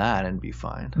jumping in that and be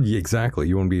fine. Yeah, exactly.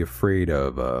 You won't be afraid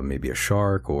of maybe a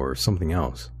shark or something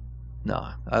else. No.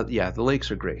 The lakes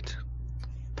are great,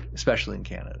 especially in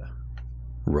Canada.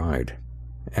 Right.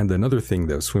 And another thing,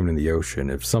 though, swimming in the ocean,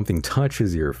 if something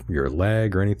touches your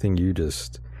leg or anything, you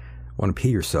just want to pee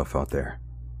yourself out there.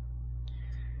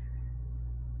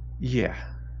 Yeah.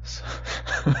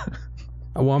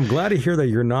 Well, I'm glad to hear that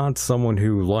you're not someone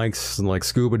who likes like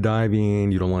scuba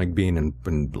diving. You don't like being in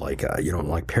like you don't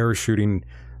like parachuting,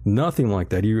 nothing like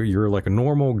that. You're like a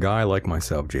normal guy like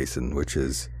myself, Jason, which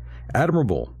is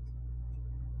admirable.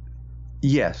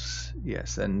 Yes,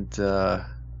 and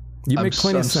you make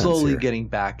plenty of sense. I'm slowly here. getting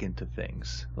back into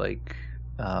things. Like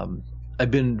I've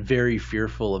been very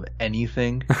fearful of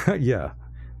anything. Yeah.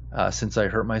 Since I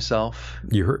hurt myself.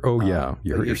 You hurt? Oh, yeah.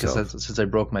 You hurt yourself. Since I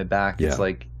broke my back, Yeah. It's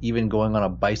like even going on a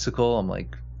bicycle, I'm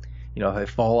like, if I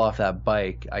fall off that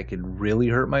bike, I could really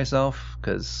hurt myself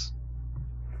because,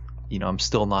 I'm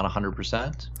still not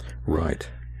 100%. Right.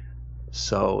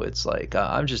 So it's like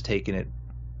I'm just taking it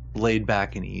laid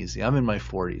back and easy. I'm in my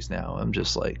 40s now. I'm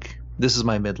just like, this is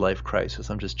my midlife crisis.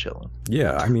 I'm just chilling.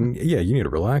 Yeah. I mean, yeah, you need to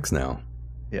relax now.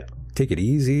 Yeah. Take it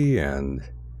easy and...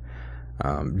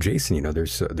 Jason,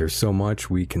 there's so much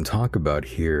we can talk about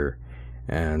here,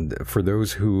 and for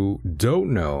those who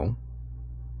don't know,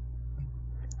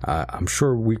 I'm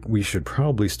sure we should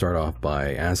probably start off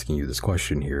by asking you this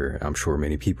question here. I'm sure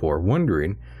many people are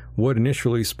wondering what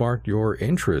initially sparked your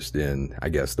interest in, I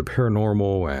guess, the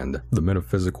paranormal and the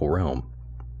metaphysical realm.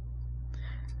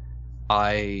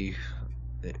 It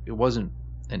wasn't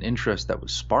an interest that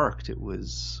was sparked. It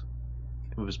was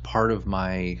part of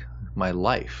my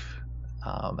life.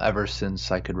 Ever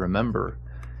since I could remember,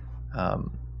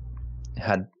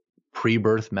 had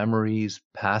pre-birth memories,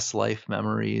 past life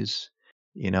memories,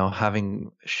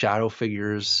 having shadow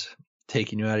figures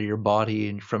taking you out of your body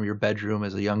and from your bedroom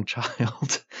as a young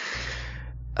child.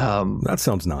 That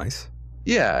sounds nice.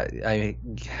 Yeah,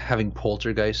 having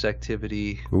poltergeist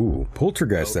activity. Ooh,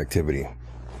 poltergeist activity.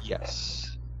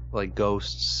 Yes, like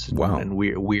ghosts. Wow. And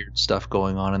weird stuff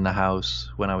going on in the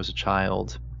house when I was a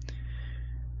child.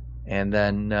 And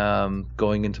then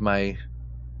going into my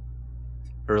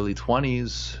early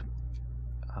 20s,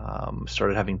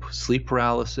 started having sleep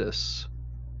paralysis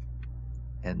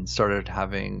and started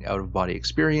having out-of-body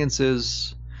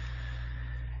experiences.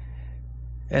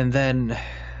 And then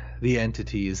the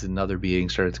entities and other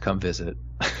beings started to come visit.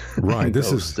 Right.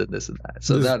 This and this and that.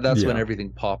 So that's when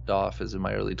everything popped off, is in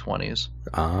my early 20s.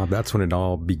 That's when it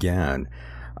all began.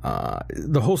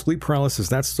 The whole sleep paralysis,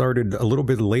 that started a little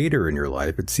bit later in your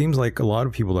life. It seems like a lot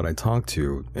of people that I talk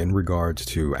to in regards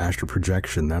to astral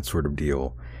projection, that sort of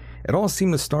deal, it all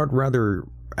seemed to start rather,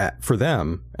 for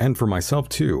them and for myself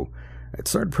too, it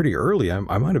started pretty early. I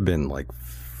might have been like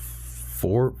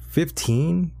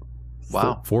 15,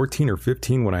 wow, 14 or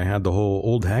 15 when I had the whole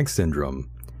old hag syndrome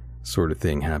sort of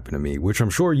thing happen to me, which I'm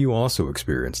sure you also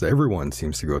experienced. Everyone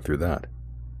seems to go through that.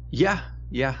 Yeah.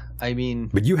 I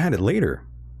mean... But you had it later.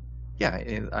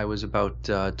 Yeah, I was about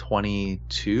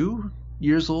 22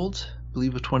 years old. I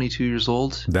believe I was 22 years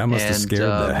old. That must have scared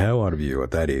the hell out of you at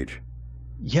that age.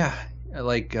 Yeah,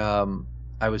 like I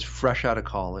was fresh out of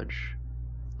college,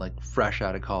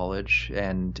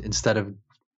 and instead of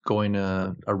going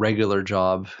to a regular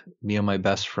job, me and my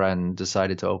best friend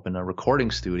decided to open a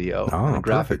recording studio and a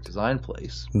graphic design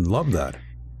place. Love that.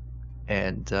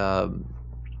 And when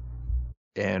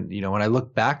I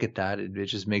look back at that, it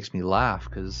just makes me laugh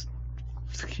because,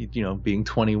 being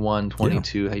 21,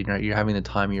 22, yeah. You're having the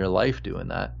time of your life doing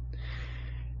that.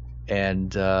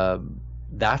 And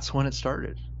that's when it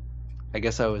started. I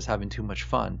guess I was having too much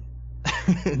fun.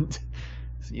 And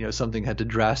something had to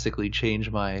drastically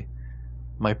change my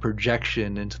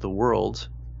projection into the world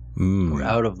or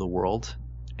out of the world,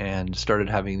 and started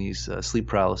having these sleep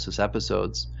paralysis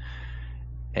episodes.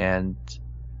 And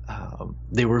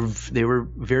they were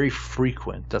very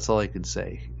frequent. That's all I could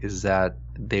say, is that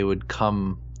they would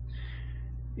come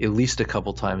at least a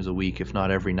couple times a week, if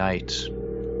not every night.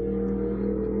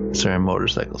 Sorry,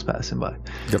 motorcycles passing by.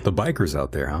 You got the bikers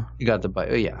out there, huh? You got the bike.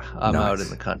 Oh, yeah, I'm Nice. out in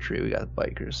the country. We got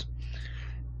bikers.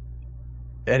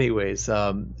 Anyways,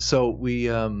 so we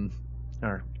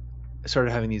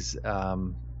started having these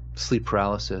sleep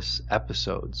paralysis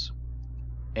episodes.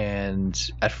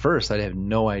 And at first, I had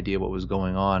no idea what was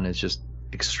going on. It's just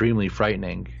extremely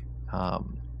frightening.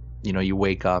 You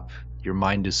wake up, your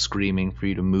mind is screaming for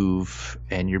you to move,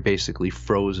 and you're basically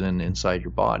frozen inside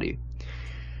your body.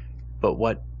 But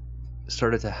what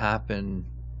started to happen,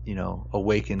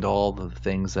 awakened all the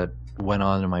things that went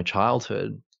on in my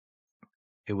childhood.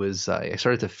 It was, I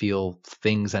started to feel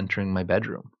things entering my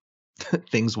bedroom,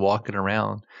 things walking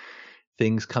around,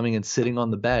 things coming and sitting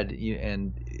on the bed.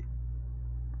 And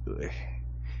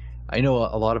I know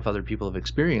a lot of other people have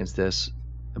experienced this,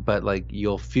 but like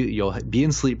you'll be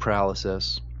in sleep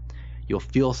paralysis, you'll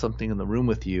feel something in the room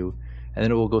with you, and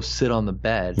then it will go sit on the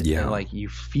bed. Yeah. And like you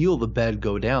feel the bed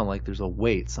go down, like there's a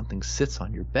weight, something sits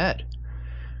on your bed.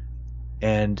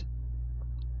 And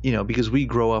because we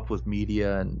grow up with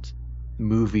media and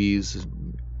movies,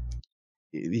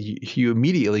 you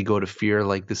immediately go to fear,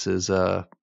 like this is a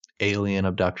alien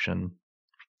abduction,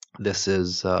 this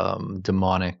is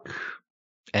demonic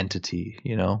entity,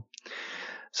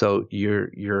 so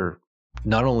you're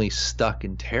not only stuck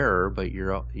in terror, but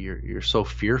you're so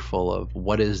fearful of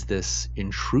what is this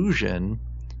intrusion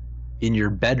in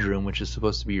your bedroom, which is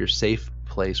supposed to be your safe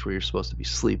place where you're supposed to be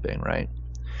sleeping, right?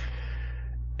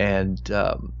 And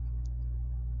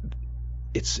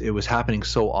it was happening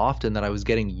so often that I was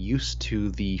getting used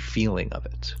to the feeling of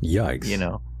it.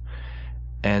 Yikes.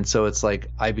 And so it's like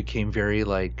I became very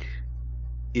like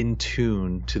in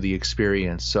tune to the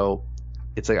experience. So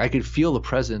it's like I could feel the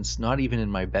presence not even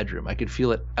in my bedroom. I could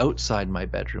feel it outside my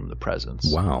bedroom, the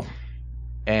presence. Wow.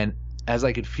 And as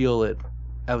I could feel it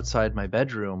outside my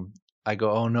bedroom, I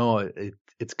go, oh no,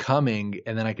 it's coming.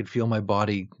 And then I could feel my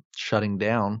body shutting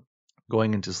down,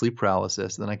 going into sleep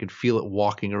paralysis. Then I could feel it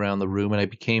walking around the room, and I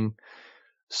became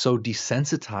so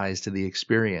desensitized to the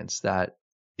experience that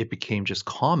it became just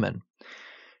common.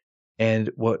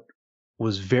 And what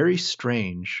was very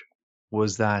strange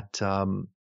was that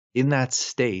in that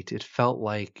state, it felt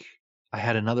like I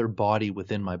had another body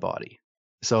within my body.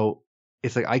 So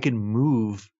it's like I can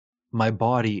move my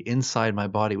body inside my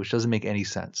body, which doesn't make any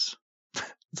sense.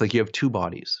 It's like you have two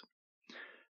bodies.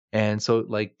 And so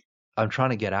like I'm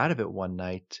trying to get out of it one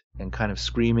night and kind of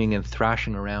screaming and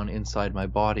thrashing around inside my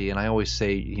body. And I always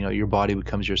say, your body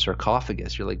becomes your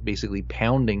sarcophagus. You're like basically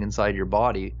pounding inside your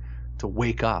body to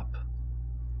wake up.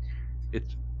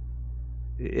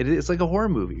 It's like a horror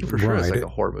movie, for sure. Right. It's like a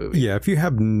horror movie. Yeah, if you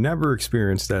have never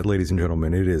experienced that, ladies and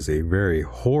gentlemen, it is a very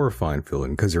horrifying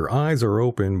feeling because your eyes are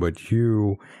open, but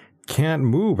you can't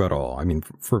move at all. I mean,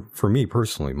 for me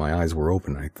personally, my eyes were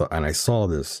open. I saw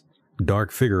this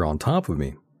dark figure on top of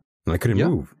me, and I couldn't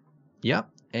move. Yeah,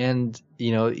 and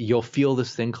you'll feel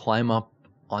this thing climb up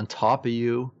on top of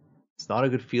you. It's not a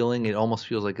good feeling. It almost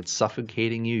feels like it's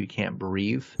suffocating you. You can't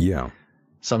breathe. Yeah.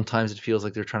 Sometimes it feels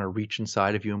like they're trying to reach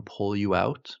inside of you and pull you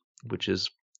out, which is,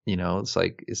 it's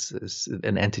like it's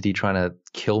an entity trying to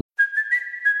kill.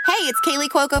 Hey, it's Kaylee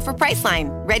Cuoco for Priceline.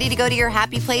 Ready to go to your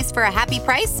happy place for a happy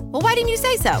price? Well, why didn't you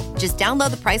say so? Just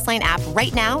download the Priceline app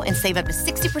right now and save up to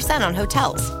 60% on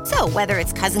hotels. So whether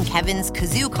it's Cousin Kevin's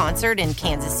Kazoo Concert in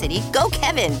Kansas City, go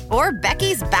Kevin, or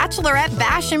Becky's Bachelorette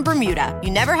Bash in Bermuda,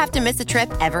 you never have to miss a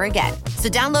trip ever again. So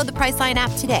download the Priceline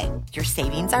app today. Your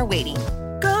savings are waiting.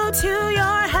 Go to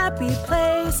your happy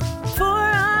place for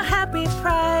a happy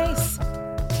price.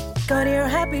 Go to your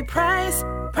happy price,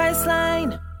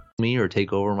 Priceline. Me or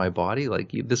take over my body,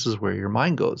 like this is where your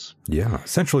mind goes. Yeah,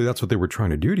 essentially that's what they were trying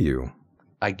to do to you.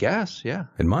 I guess, yeah.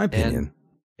 In my opinion.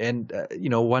 And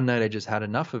one night I just had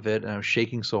enough of it, and I was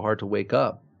shaking so hard to wake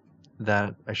up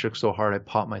that I shook so hard I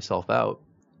popped myself out.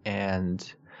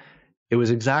 And it was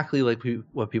exactly like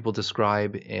what people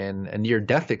describe in a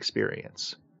near-death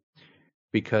experience.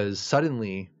 Because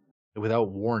suddenly, without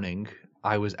warning,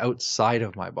 I was outside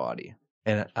of my body.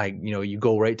 And you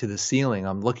go right to the ceiling.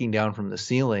 I'm looking down from the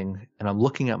ceiling, and I'm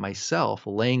looking at myself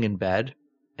laying in bed,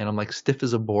 and I'm like stiff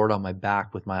as a board on my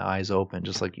back with my eyes open,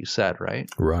 just like you said, right?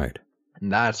 Right.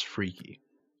 And that's freaky.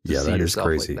 Yeah, that is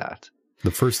crazy. Like that.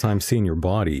 The first time seeing your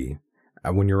body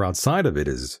when you're outside of it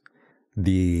is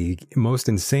the most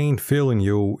insane feeling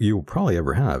you'll probably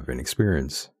ever have and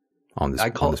experience on this. I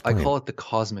call plane. it the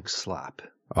cosmic slap.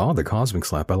 Oh, the cosmic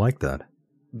slap! I like that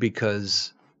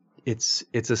because it's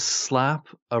a slap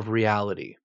of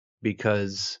reality.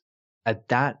 Because at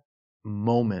that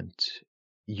moment,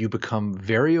 you become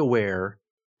very aware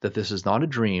that this is not a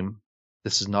dream,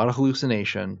 this is not a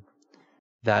hallucination,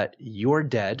 that you're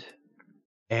dead,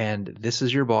 and this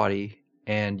is your body,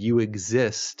 and you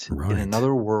exist in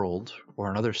another world or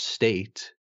another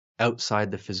state outside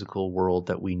the physical world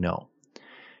that we know.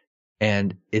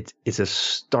 And it's a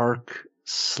stark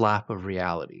slap of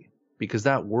reality, because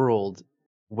that world,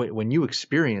 when you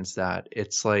experience that,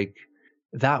 it's like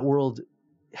that world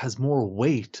has more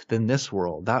weight than this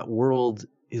world. That world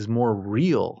is more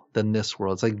real than this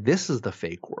world. It's like, this is the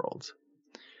fake world.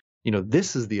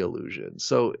 This is the illusion.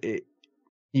 So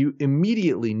you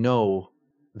immediately know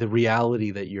the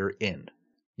reality that you're in.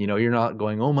 You're not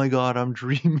going, oh my God, I'm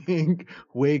dreaming,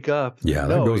 wake up. Yeah,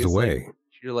 that goes away.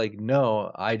 You're like,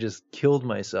 no, I just killed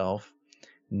myself.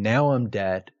 Now I'm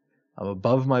dead. I'm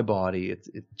above my body. It's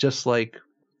just like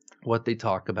what they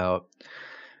talk about.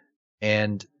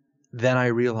 And then I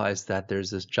realized that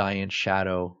there's this giant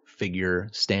shadow figure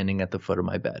standing at the foot of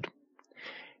my bed.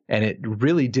 And it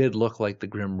really did look like the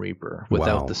Grim Reaper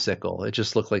without the sickle. It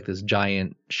just looked like this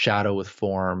giant shadow with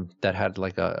form that had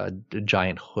like a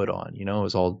giant hood on, it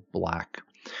was all black.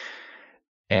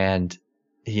 And,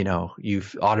 you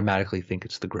automatically think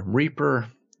it's the Grim Reaper.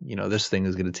 This thing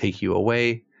is going to take you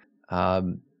away.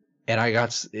 And I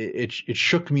got, it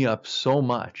shook me up so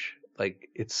much. Like,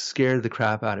 it scared the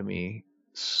crap out of me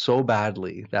so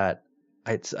badly that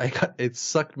it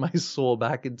sucked my soul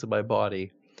back into my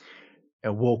body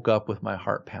and woke up with my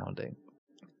heart pounding.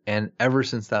 And ever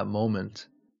since that moment,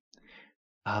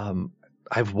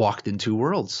 I've walked in two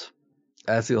worlds.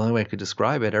 That's the only way I could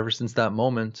describe it. Ever since that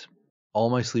moment, all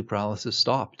my sleep paralysis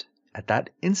stopped. At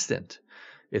that instant,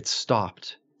 it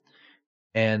stopped.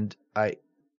 And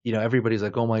everybody's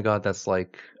like, oh my God, that's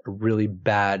like a really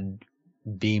bad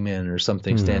demon or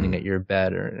something standing at your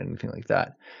bed or anything like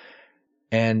that.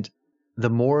 And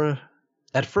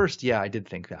at first, I did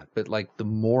think that, but like the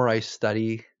more I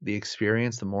study the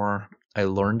experience, the more I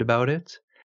learned about it.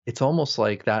 It's almost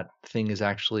like that thing is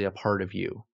actually a part of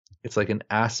you. It's like an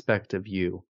aspect of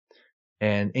you.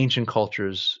 And ancient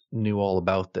cultures knew all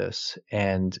about this.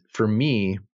 And for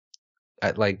me,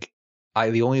 the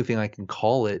only thing I can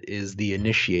call it is the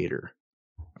initiator,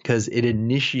 because it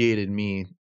initiated me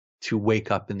to wake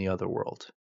up in the other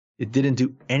world. It didn't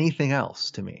do anything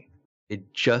else to me.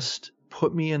 It just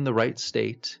put me in the right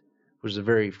state, which is a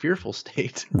very fearful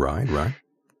state. Right.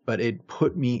 But it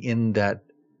put me in that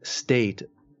state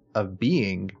of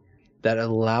being that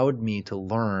allowed me to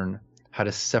learn how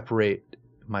to separate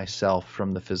myself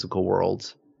from the physical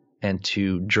world and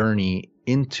to journey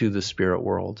into the spirit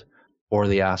world or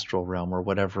the astral realm or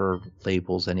whatever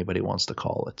labels anybody wants to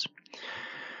call it.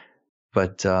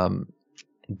 But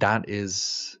that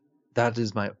is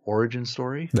my origin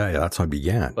story. Yeah, that's how it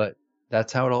began. But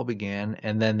that's how it all began.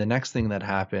 And then the next thing that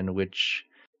happened, which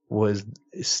was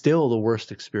still the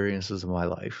worst experiences of my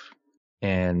life.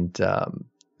 And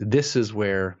this is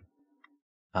where,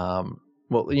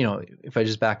 if I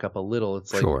just back up a little,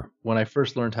 it's like when I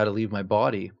first learned how to leave my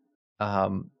body,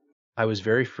 I was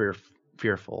very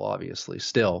fearful, obviously,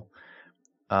 still.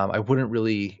 I wouldn't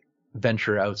really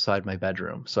venture outside my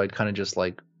bedroom. So I'd kind of just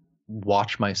like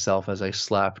watch myself as I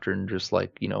slept and just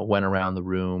like, went around the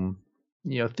room,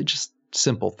 just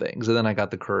simple things. And then I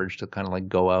got the courage to kind of like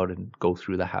go out and go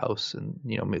through the house and,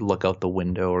 look out the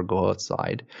window or go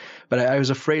outside. But I was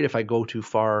afraid if I go too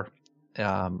far,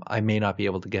 I may not be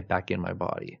able to get back in my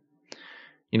body.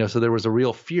 So there was a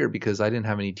real fear because I didn't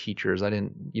have any teachers. I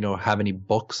didn't, have any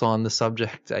books on the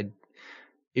subject.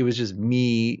 It was just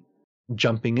me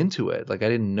jumping into it. Like I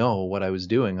didn't know what I was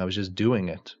doing. I was just doing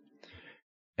it.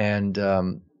 And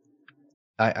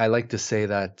I like to say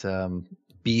that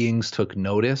beings took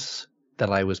notice that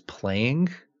I was playing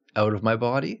out of my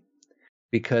body,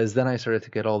 because then I started to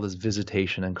get all this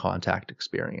visitation and contact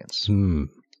experience.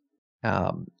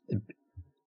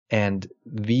 And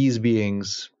these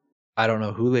beings, I don't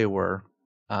know who they were.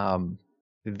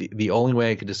 The only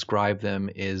way I could describe them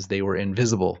is they were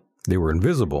invisible. They were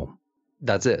invisible.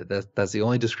 That's it. That's the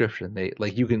only description. They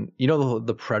like you can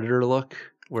the predator look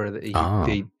where they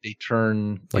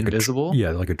turn like invisible.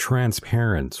 Like a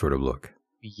transparent sort of look.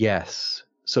 Yes.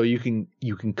 So you can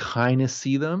kind of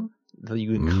see them.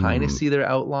 You can kind of see their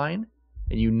outline,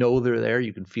 and they're there.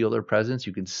 You can feel their presence.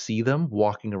 You can see them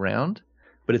walking around,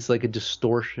 but it's like a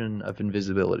distortion of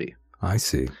invisibility. I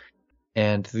see.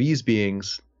 And these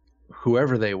beings,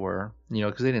 whoever they were,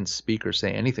 because they didn't speak or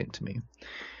say anything to me,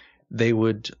 they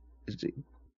would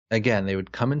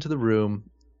come into the room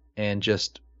and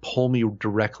just pull me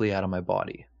directly out of my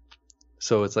body.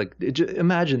 So it's like,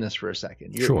 imagine this for a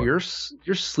second. You're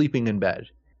sleeping in bed.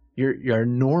 You're a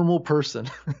normal person.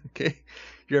 Okay.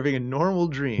 You're having a normal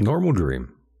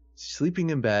dream. Sleeping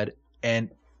in bed,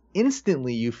 and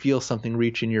instantly you feel something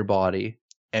reach in your body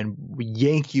and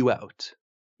yank you out.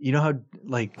 You know how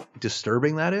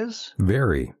disturbing that is?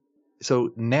 Very.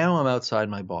 So now I'm outside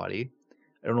my body.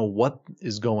 I don't know what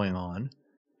is going on.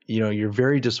 You're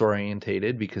very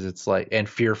disorientated because it's and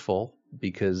fearful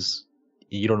because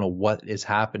you don't know what is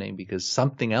happening because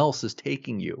something else is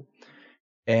taking you.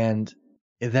 And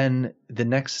then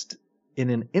in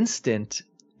an instant,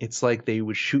 it's like they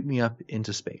would shoot me up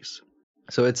into space.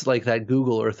 So it's like that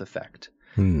Google Earth effect.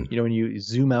 When you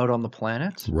zoom out on the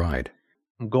planet. Right.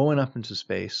 I'm going up into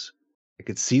space. I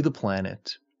could see the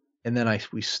planet. And then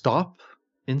we stop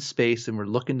in space and we're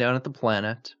looking down at the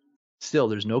planet. Still,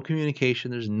 there's no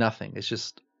communication. There's nothing. It's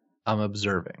just I'm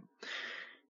observing.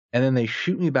 And then they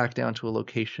shoot me back down to a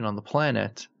location on the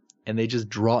planet and they just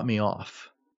drop me off.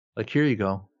 Here you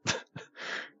go.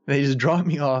 They just drop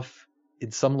me off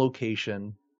in some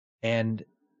location, and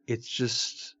it's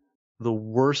just the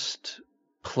worst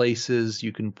places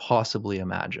you can possibly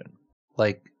imagine.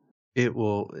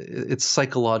 It's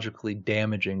psychologically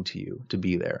damaging to you to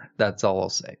be there. That's all I'll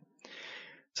say.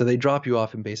 So they drop you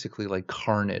off in basically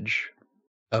carnage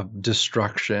of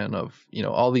destruction of,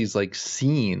 all these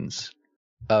scenes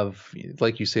of,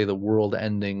 you say, the world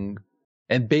ending.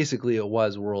 And basically it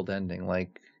was world ending.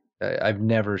 I've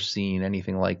never seen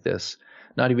anything like this,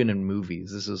 not even in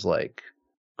movies. This is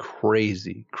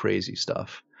crazy, crazy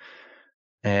stuff.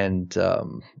 And,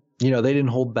 they didn't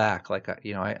hold back.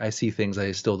 I see things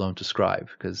I still don't describe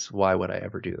because why would I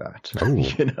ever do that? Oh,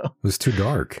 it was too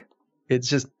dark.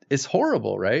 It's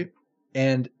horrible, right?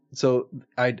 And so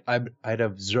I'd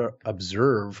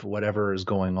observe whatever is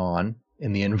going on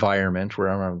in the environment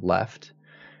wherever I'm left,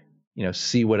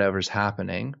 see whatever's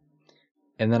happening.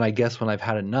 And then I guess when I've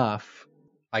had enough,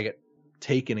 I get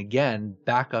taken again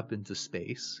back up into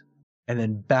space and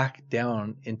then back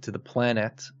down into the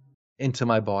planet, into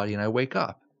my body, and I wake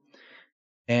up.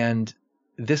 And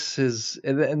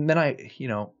then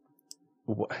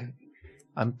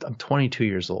I'm 22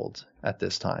 years old at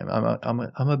this time.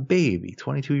 I'm a baby,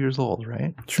 22 years old,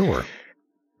 right? Sure.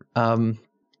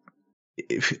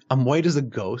 If I'm white as a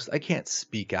ghost, I can't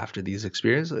speak after these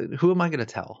experiences. Who am I going to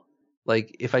tell?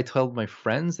 If I tell my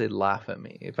friends, they'd laugh at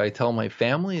me. If I tell my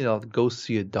family, they'll go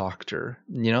see a doctor.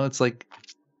 It's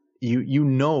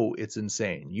it's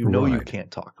insane. Right. You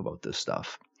can't talk about this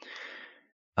stuff.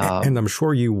 And I'm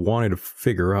sure you wanted to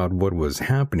figure out what was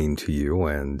happening to you.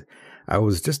 And I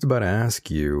was just about to ask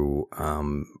you,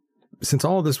 since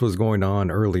all of this was going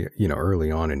on early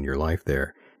on in your life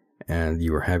there, and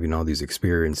you were having all these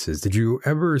experiences, did you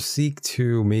ever seek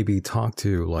to maybe talk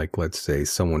to, let's say,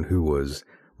 someone who was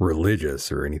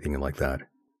religious or anything like that?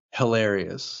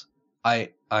 Hilarious. I'm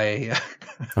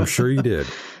sure you did.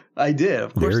 I did.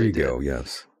 Of course there you I did. go.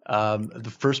 Yes.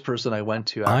 The first person I went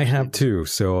to. I have too.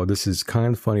 So this is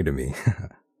kind of funny to me.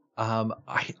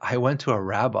 I went to a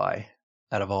rabbi,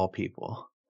 out of all people,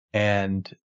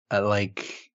 and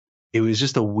it was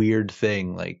just a weird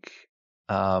thing.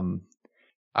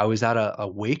 I was at a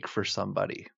wake for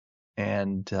somebody,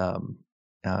 and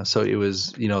so it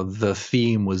was, the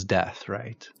theme was death,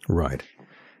 right? Right.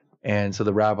 And so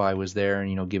the rabbi was there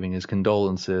and, giving his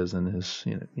condolences and his,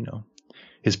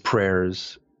 his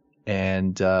prayers.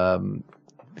 And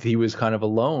he was kind of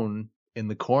alone in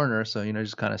the corner. So,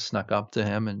 just kind of snuck up to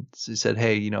him and he said,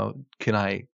 hey,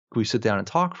 can we sit down and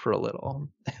talk for a little?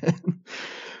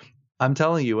 I'm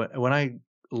telling you, when I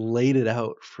laid it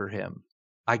out for him,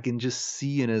 I can just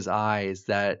see in his eyes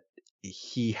that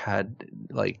he had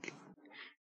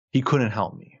he couldn't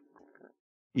help me.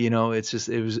 It's just,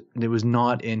 it was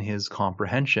not in his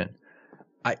comprehension.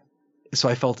 So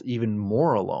I felt even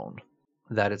more alone,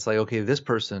 that it's okay, this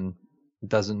person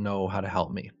doesn't know how to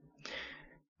help me.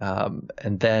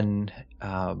 And then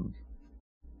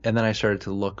I started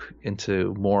to look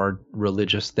into more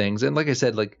religious things. And like I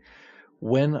said,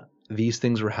 when these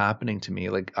things were happening to me,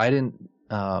 I didn't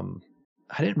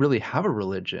really have a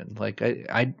religion.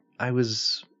 I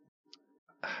was,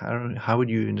 I don't know, how would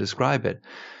you even describe it?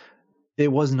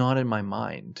 It was not in my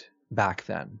mind back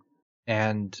then.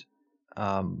 And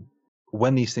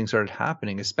when these things started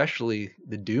happening, especially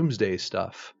the doomsday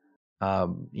stuff,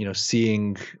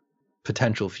 seeing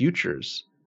potential futures,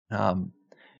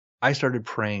 I started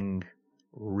praying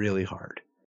really hard.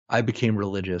 I became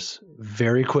religious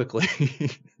very quickly.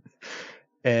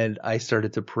 And I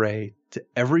started to pray to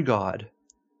every God,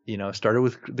 started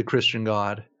with the Christian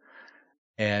God,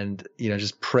 and,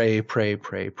 just pray.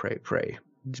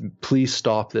 Please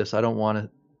stop this. I don't want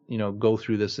to, go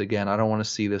through this again. I don't want to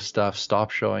see this stuff.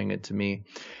 Stop showing it to me.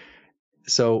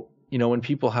 So, when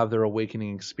people have their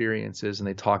awakening experiences and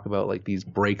they talk about like these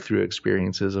breakthrough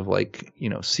experiences of like,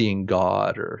 seeing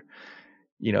God or,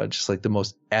 just like the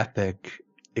most epic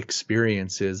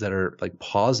experiences that are like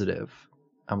positive,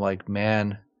 I'm like,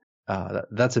 man,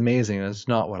 that's amazing. That's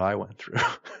not what I went through.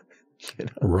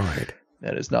 Right.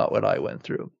 That is not what I went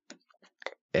through.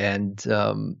 And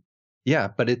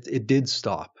but it did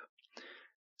stop.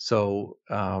 So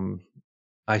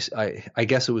I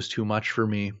guess it was too much for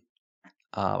me.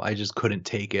 I just couldn't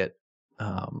take it.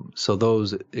 So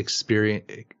those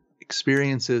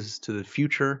experiences to the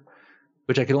future,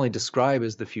 which I can only describe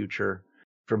as the future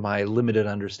from my limited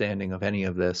understanding of any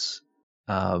of this,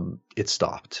 it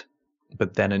stopped.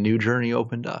 But then a new journey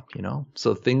opened up,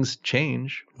 so things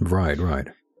change. Right.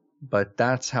 But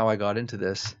that's how I got into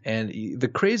this. And the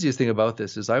craziest thing about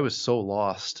this is I was so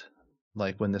lost,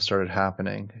 like when this started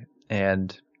happening.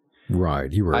 And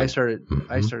right, I started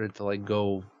to like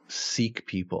go seek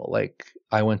people. Like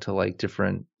I went to like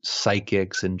different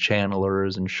psychics and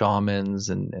channelers and shamans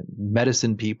and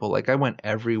medicine people. Like I went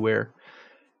everywhere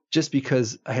just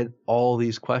because I had all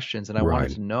these questions and I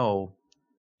wanted to know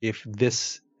if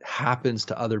this happens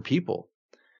to other people.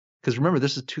 Because remember,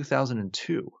 this is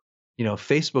 2002.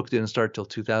 Facebook didn't start till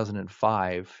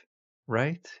 2005,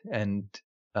 right? And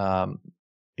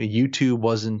YouTube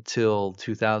wasn't till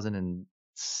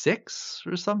 2006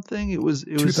 or something. It was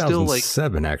still like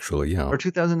 2007 actually, yeah. Or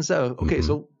 2007. Okay,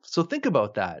 so think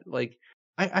about that. Like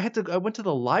I went to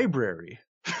the library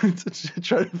to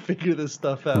try to figure this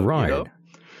stuff out. Right.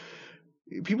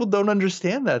 People don't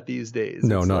understand that these days.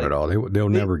 No, not at all. They'll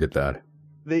never get that.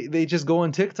 They just go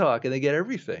on TikTok and they get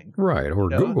everything. Right, or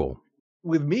Google.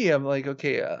 With me, I'm like,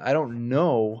 okay, I don't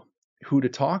know who to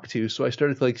talk to, so I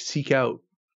started to like seek out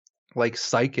like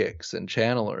psychics and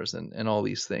channelers and all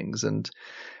these things, and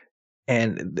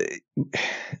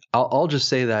I'll just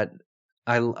say that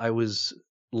I was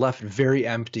left very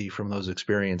empty from those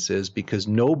experiences because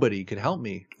nobody could help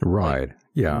me. Right. Like,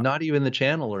 yeah. Not even the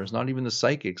channelers, not even the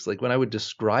psychics. Like when I would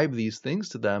describe these things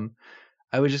to them,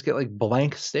 I would just get like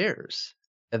blank stares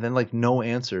and then like no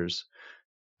answers.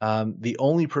 The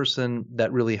only person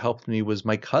that really helped me was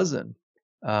my cousin,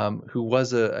 who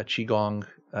was a Qigong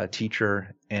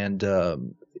teacher and a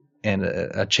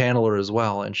channeler as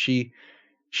well. And she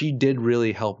did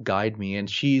really help guide me. And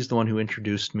she's the one who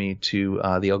introduced me to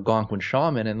the Algonquin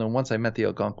shaman. And then once I met the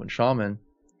Algonquin shaman,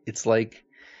 it's like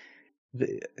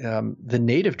the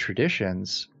native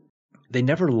traditions, they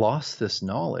never lost this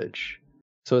knowledge.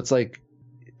 So it's like,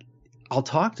 I'll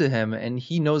talk to him and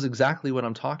he knows exactly what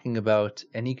I'm talking about,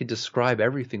 and he could describe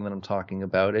everything that I'm talking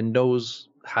about and knows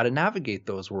how to navigate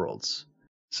those worlds.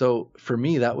 So for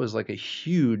me, that was like a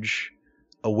huge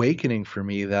awakening for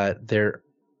me that there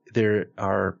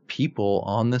are people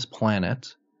on this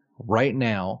planet right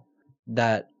now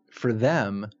that for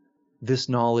them, this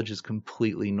knowledge is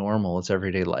completely normal. It's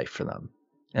everyday life for them.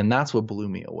 And that's what blew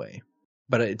me away.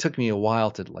 But it took me a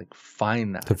while to like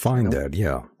find that. That,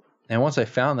 yeah. And once I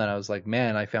found that, I was like,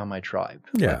 man, I found my tribe.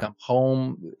 Yeah. Like I'm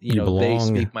home, You belong. They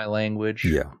speak my language.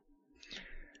 Yeah.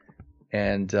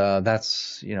 And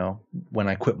that's, when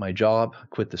I quit my job,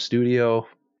 quit the studio.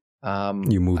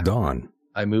 You moved on.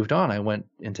 I moved on. I went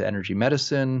into energy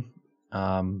medicine.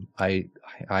 I went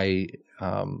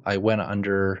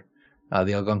under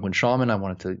the Algonquin shaman. I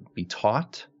wanted to be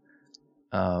taught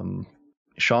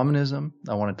shamanism.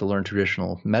 I wanted to learn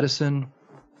traditional medicine.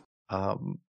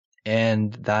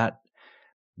 And that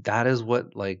is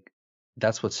what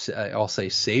that's what I'll say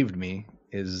saved me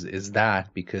is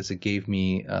that, because it gave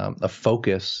me a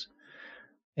focus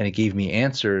and it gave me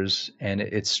answers, and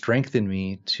it strengthened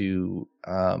me to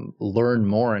learn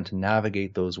more and to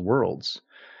navigate those worlds.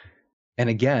 And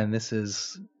again, this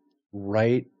is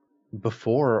right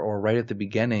before or right at the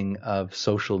beginning of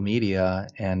social media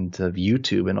and of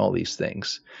YouTube and all these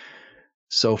things.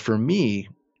 So for me,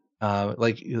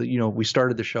 we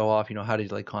started the show off, how did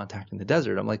you like contact in the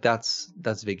desert? I'm like, that's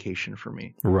vacation for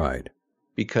me. Right.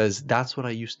 Because that's what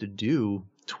I used to do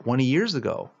 20 years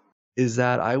ago, is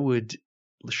that I would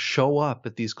show up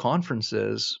at these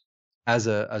conferences as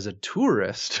a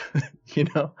tourist,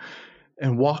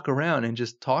 and walk around and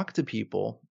just talk to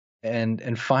people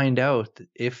and find out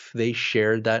if they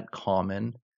shared that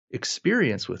common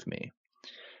experience with me.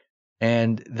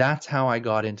 And that's how I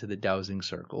got into the dowsing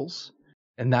circles.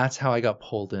 And that's how I got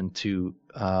pulled into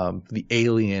the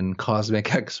Alien Cosmic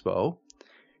Expo.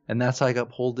 And that's how I got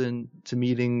pulled into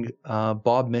meeting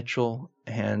Bob Mitchell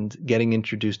and getting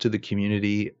introduced to the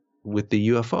community with the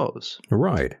UFOs.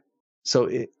 Right. So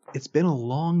it's been a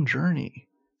long journey.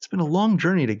 It's been a long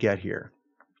journey to get here.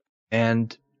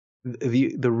 And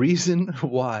the reason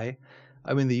why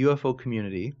I'm in the UFO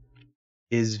community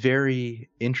is very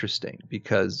interesting,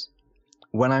 because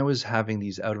when I was having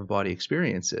these out-of-body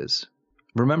experiences,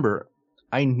 remember,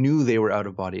 I knew they were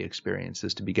out-of-body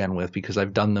experiences to begin with because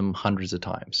I've done them hundreds of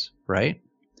times, right?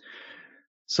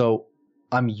 So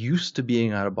I'm used to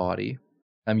being out of body.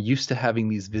 I'm used to having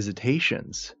these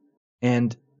visitations.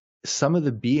 And some of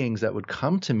the beings that would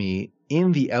come to me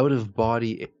in the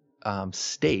out-of-body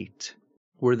state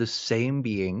were the same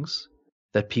beings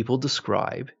that people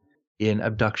describe in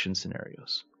abduction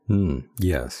scenarios.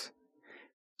 Yes.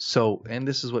 So, and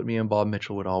this is what me and Bob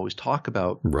Mitchell would always talk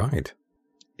about. Right.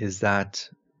 Is it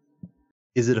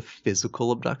a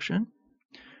physical abduction,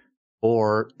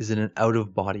 or is it an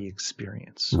out-of-body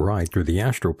experience? Right, through the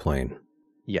astral plane.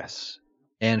 Yes.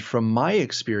 And from my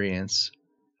experience,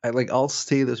 I'll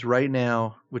say this right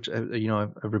now, which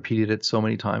I've repeated it so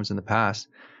many times in the past.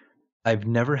 I've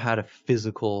never had a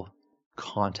physical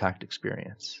contact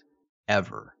experience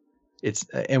ever.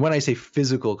 And when I say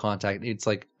physical contact, it's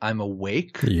like I'm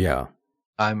awake. Yeah.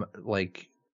 I'm like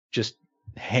just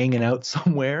hanging out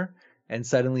somewhere, and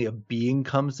suddenly a being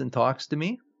comes and talks to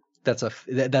me. That's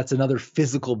another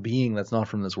physical being that's not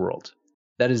from this world.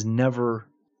 That has never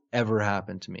ever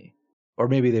happened to me. Or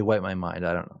maybe they wipe my mind.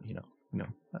 I don't know.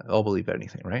 I'll believe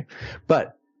anything, right?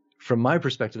 But from my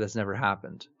perspective, that's never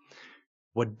happened.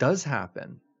 What does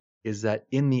happen is that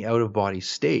in the out-of-body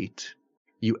state,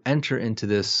 you enter into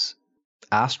this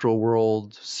astral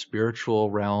world,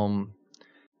 spiritual realm,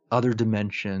 other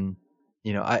dimension.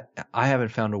 I haven't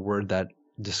found a word that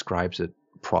describes it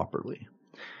properly.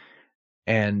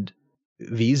 And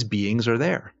these beings are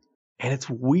there. And it's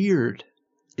weird.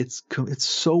 It's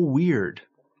so weird.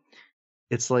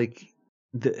 It's like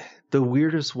the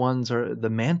weirdest ones are the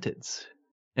mantids.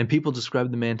 And people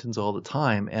describe the mantids all the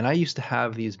time. And I used to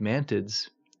have these mantids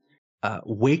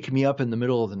wake me up in the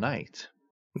middle of the night.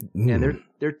 And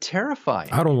they're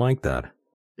terrifying. I don't like that.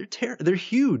 They're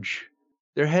huge.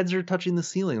 Their heads are touching the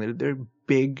ceiling. They're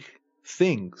big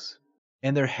things.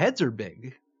 And their heads are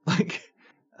big. Like,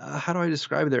 how do I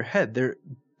describe their head?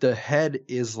 The head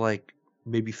is like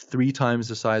maybe 3 times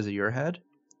the size of your head.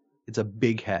 It's a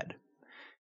big head.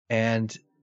 And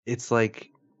it's like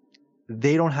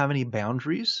they don't have any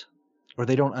boundaries, or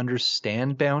they don't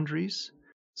understand boundaries.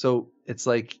 So it's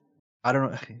like, I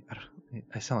don't know.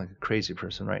 I sound like a crazy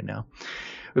person right now.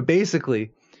 But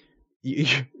basically, you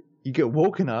get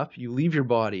woken up, you leave your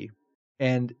body,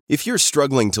 and if you're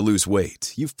struggling to lose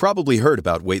weight, you've probably heard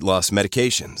about weight loss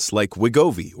medications like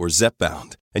Wegovy or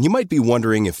Zepbound, and you might be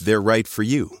wondering if they're right for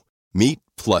you. Meet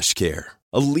PlushCare,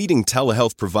 a leading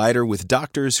telehealth provider with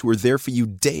doctors who are there for you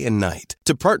day and night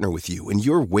to partner with you in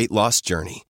your weight loss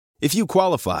journey. If you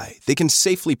qualify, they can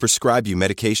safely prescribe you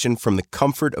medication from the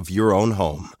comfort of your own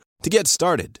home. To get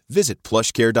started, visit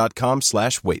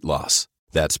plushcare.com/weightloss.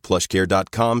 That's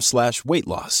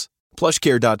plushcare.com/weightloss.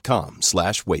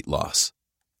 plushcare.com/weightloss.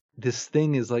 This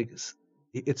thing is like,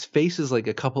 its face is like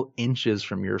a couple inches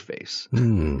from your face.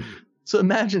 So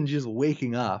imagine just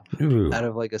waking up out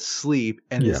of like a sleep,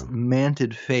 and this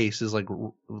mantid face is like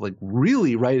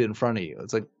really right in front of you.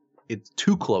 It's like it's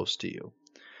too close to you,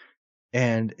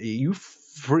 and you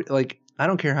I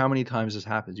don't care how many times this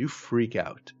happens, you freak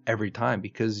out every time,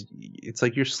 because it's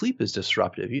like your sleep is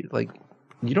disruptive. You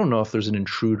don't know if there's an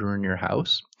intruder in your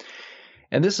house.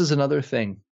 And this is another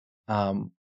thing,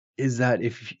 is that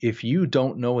if you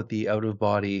don't know what the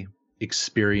out-of-body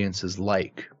experience is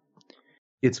like,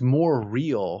 it's more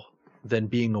real than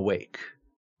being awake.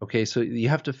 Okay, so you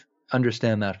have to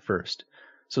understand that first.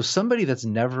 So somebody that's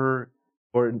never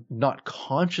or not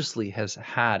consciously has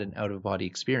had an out-of-body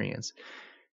experience,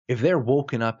 if they're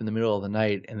woken up in the middle of the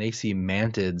night and they see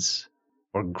mantids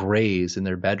or grays in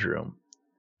their bedroom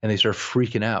and they start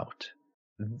freaking out,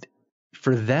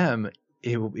 for them,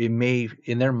 it may,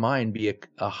 in their mind, be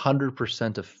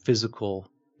 100% of physical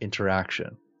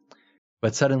interaction.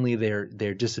 But suddenly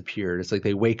they're disappeared. It's like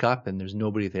they wake up and there's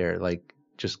nobody there, like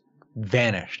just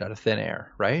vanished out of thin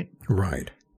air, right?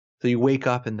 Right. So you wake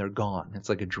up and they're gone. It's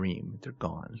like a dream. They're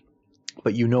gone.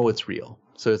 But you know it's real.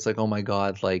 So it's like, oh my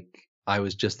God, like I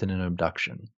was just in an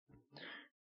abduction.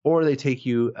 Or they take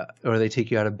you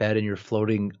out of bed and you're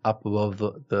floating up above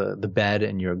the bed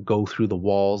and you go through the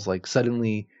walls. Like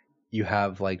suddenly you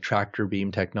have like tractor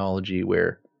beam technology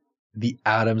where the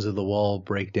atoms of the wall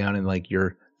break down and like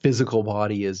your physical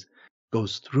body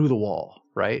goes through the wall,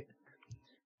 right?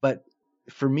 But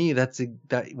for me, that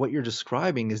what you're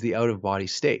describing is the out of body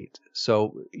state.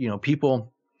 So,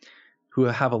 people who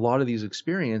have a lot of these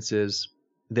experiences,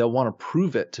 they'll want to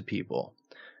prove it to people.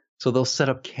 So they'll set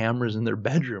up cameras in their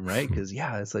bedroom, right? Because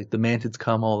it's like the mantids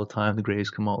come all the time, the grays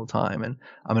come all the time, and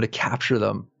I'm going to capture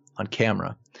them on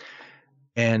camera.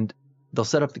 And they'll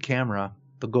set up the camera,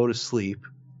 they'll go to sleep,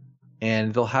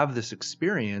 and they'll have this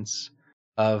experience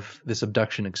of this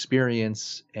abduction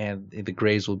experience, and the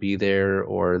grays will be there,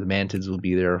 or the mantids will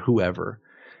be there, or whoever.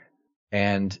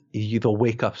 And they'll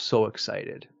wake up so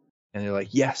excited. And they're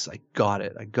like, yes, I got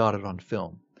it on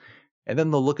film. And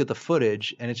then they'll look at the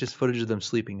footage, and it's just footage of them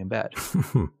sleeping in bed.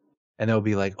 And they'll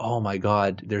be like, oh my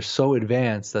God, they're so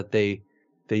advanced that they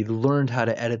learned how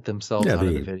to edit themselves out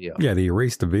of the video. Yeah, they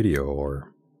erased the video,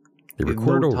 or they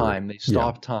record over time. They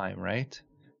stopped time, right?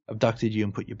 Abducted you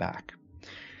and put you back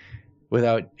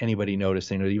without anybody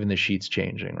noticing, or even the sheets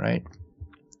changing, right?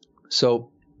 So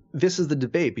this is the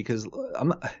debate, because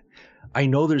I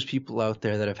know there's people out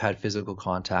there that have had physical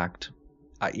contact.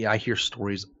 I hear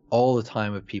stories all the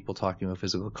time of people talking about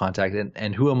physical contact,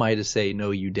 and who am I to say,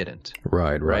 no, you didn't?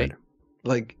 Right.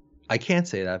 Like, I can't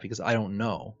say that because I don't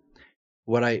know.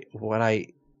 What I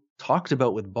talked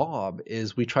about with Bob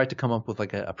is we tried to come up with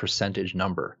like a percentage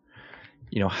number.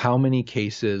 How many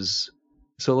cases?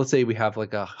 So let's say we have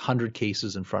like 100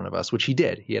 cases in front of us, which he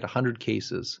did. He had 100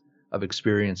 cases of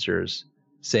experiencers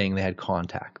saying they had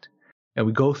contact. And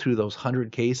we go through those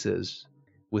 100 cases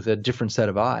with a different set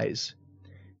of eyes.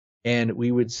 And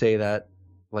we would say that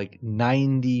like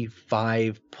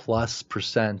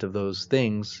 95+% of those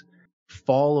things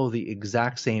follow the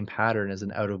exact same pattern as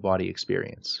an out-of-body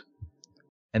experience.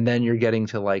 And then you're getting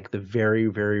to like the very,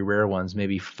 very rare ones,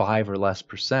 maybe 5 or less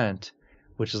 %,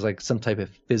 which is like some type of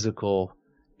physical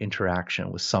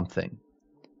interaction with something.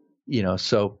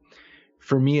 So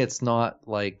for me, it's not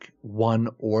like one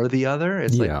or the other.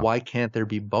 It's like, why can't there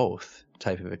be both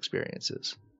type of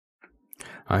experiences?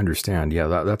 I understand. Yeah,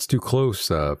 that's too close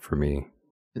for me.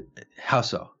 How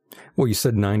so? Well, you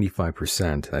said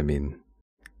 95%. I mean,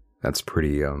 that's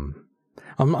pretty. I'm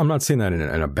not saying that in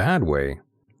a bad way.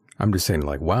 I'm just saying,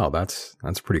 like, wow, that's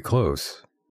pretty close.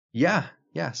 Yeah.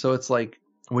 So it's like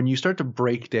when you start to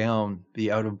break down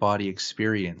the out of body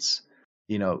experience,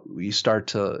 you start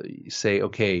to say,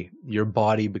 okay, your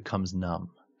body becomes numb,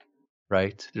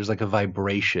 right? There's like a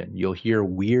vibration. You'll hear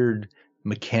weird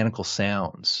mechanical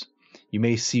sounds. You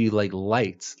may see like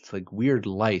lights, it's like weird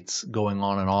lights going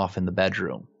on and off in the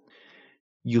bedroom.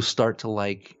 You'll start to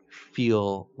like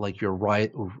feel like you're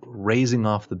raising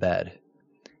off the bed,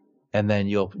 and then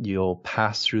you'll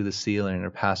pass through the ceiling or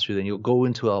pass through, then you'll go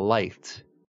into a light,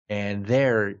 and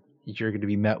there you're going to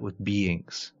be met with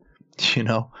beings,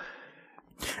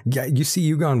 Yeah, you see,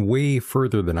 you've gone way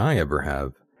further than I ever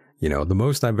have. The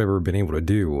most I've ever been able to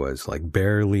do was like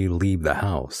barely leave the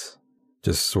house,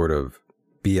 just sort of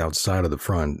be outside of the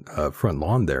front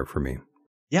lawn there for me.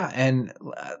 Yeah, and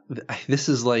this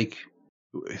is like,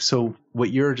 so what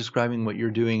you're describing, what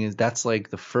you're doing is that's like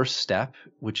the first step,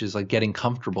 which is like getting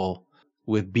comfortable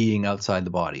with being outside the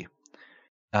body,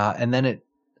 and then it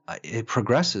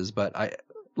progresses. But I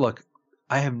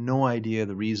have no idea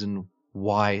the reason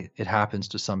why it happens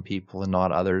to some people and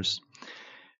not others,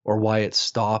 or why it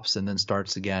stops and then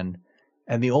starts again.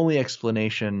 And the only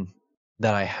explanation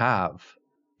that I have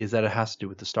is that it has to do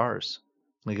with the stars.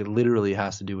 Like, it literally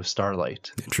has to do with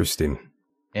starlight. Interesting.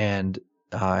 And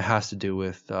it has to do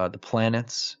with the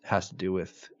planets. It has to do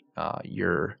with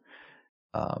the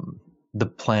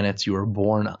planets you were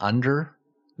born under,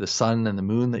 the sun and the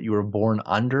moon that you were born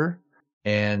under.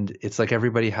 And it's like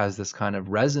everybody has this kind of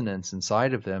resonance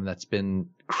inside of them that's been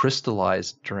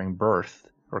crystallized during birth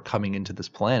or coming into this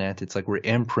planet. It's like we're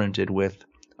imprinted with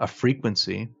a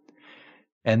frequency.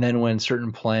 And then when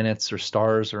certain planets or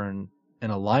stars are in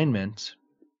alignment,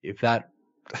 if that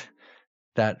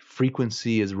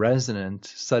frequency is resonant,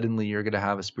 suddenly you're going to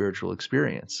have a spiritual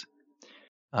experience.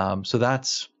 So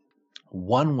that's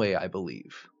one way I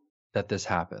believe that this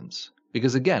happens.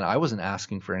 Because again, I wasn't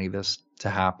asking for any of this to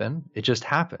happen. It just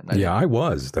happened. I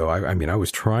was, though. I mean, I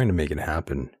was trying to make it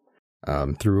happen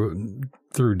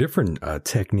through different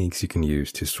techniques you can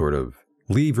use to sort of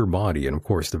leave your body. And of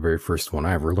course, the very first one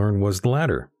I ever learned was the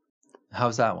ladder.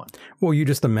 How's that one? Well, you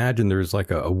just imagine there's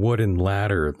like a wooden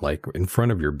ladder like in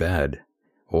front of your bed,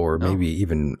 or maybe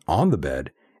even on the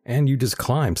bed, and you just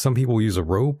climb. Some people use a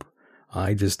rope.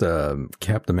 I just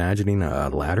kept imagining a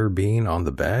ladder being on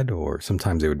the bed, or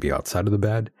sometimes it would be outside of the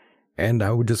bed, and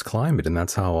I would just climb it, and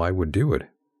that's how I would do it.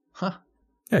 Huh.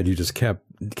 Yeah, you just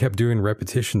kept doing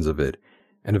repetitions of it,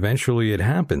 and eventually it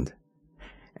happened.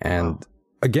 And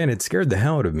again, it scared the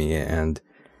hell out of me, and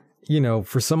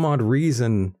for some odd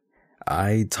reason,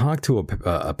 I talked to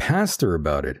a pastor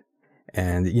about it.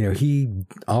 And, he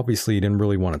obviously didn't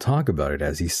really want to talk about it,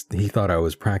 as he thought I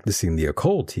was practicing the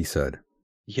occult, he said.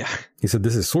 Yeah. He said,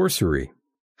 this is sorcery.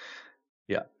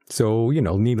 Yeah. So,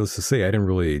 needless to say, I didn't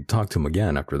really talk to him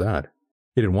again after that.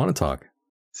 He didn't want to talk.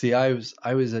 See, I'm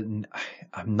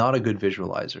not a good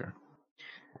visualizer.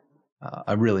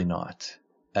 I'm really not.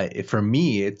 For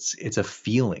me, it's a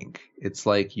feeling. It's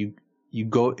like you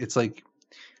go, it's like,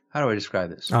 how do I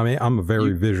describe this? I mean, I'm a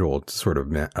very visual sort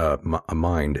of a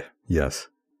mind. Yes.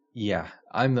 Yeah.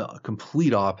 I'm the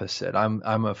complete opposite.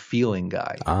 I'm a feeling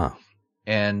guy. Ah.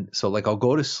 And so like I'll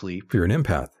go to sleep. You're an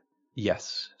empath.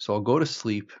 Yes. So I'll go to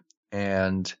sleep,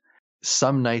 and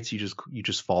some nights you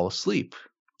just fall asleep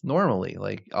normally.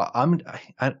 Like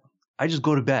I just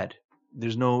go to bed.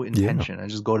 There's no intention. Yeah. I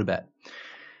just go to bed.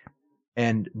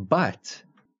 But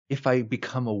if I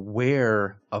become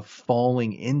aware of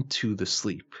falling into the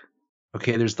sleep,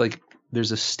 okay,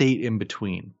 there's a state in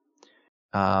between.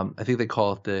 I think they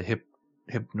call it the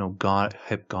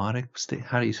hypnagogic state.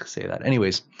 How do you say that?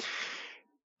 Anyways,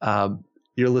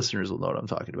 your listeners will know what I'm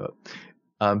talking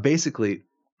about. Basically,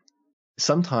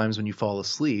 sometimes when you fall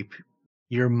asleep,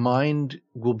 your mind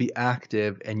will be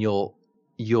active, and you'll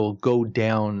go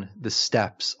down the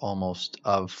steps almost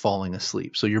of falling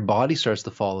asleep. So your body starts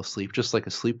to fall asleep, just like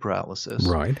a sleep paralysis.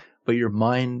 Right. But your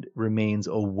mind remains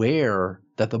aware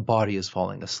that the body is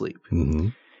falling asleep. Mm-hmm.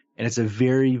 And it's a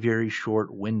very, very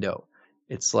short window.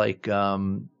 It's like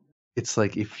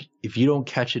if you don't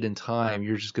catch it in time,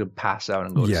 you're just going to pass out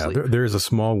and go to sleep. Yeah, there's a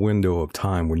small window of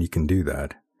time when you can do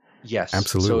that. Yes.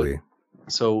 Absolutely.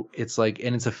 So it's like,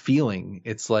 and it's a feeling.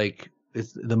 It's like,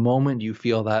 it's the moment you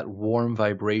feel that warm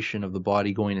vibration of the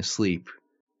body going to sleep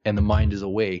and the mind is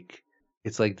awake.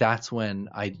 It's like, that's when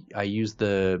I use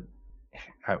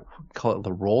I call it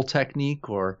the roll technique,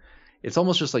 or it's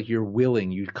almost just like you're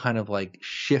willing, you kind of like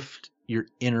shift your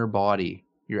inner body,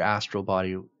 your astral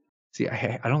body. See,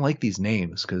 I don't like these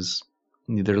names because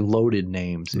they're loaded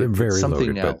names. They're very something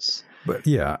loaded, else. But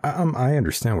yeah, I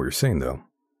understand what you're saying though.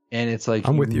 And it's like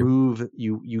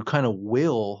you kind of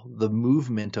will the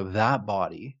movement of that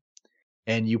body,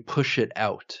 and you push it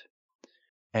out,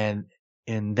 and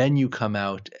then you come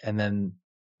out, and then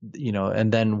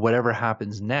and then whatever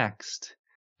happens next,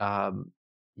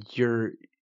 you're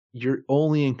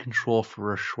only in control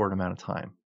for a short amount of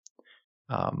time.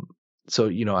 So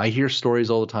I hear stories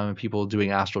all the time of people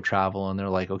doing astral travel, and they're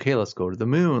like, okay, let's go to the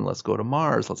moon, let's go to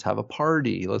Mars, let's have a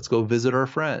party, let's go visit our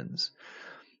friends.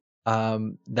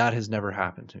 That has never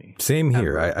happened to me. Same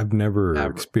here. I've never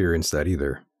experienced that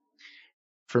either.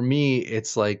 For me,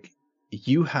 it's like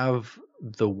you have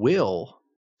the will,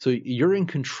 so you're in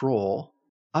control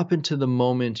up until the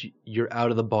moment you're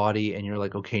out of the body and you're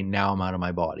like, okay, now I'm out of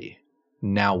my body.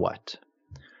 Now what?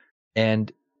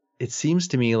 And it seems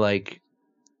to me like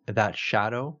that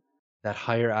shadow, that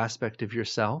higher aspect of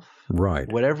yourself,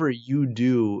 right? Whatever you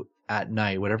do at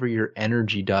night, whatever your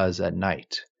energy does at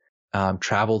night,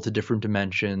 travel to different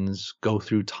dimensions, go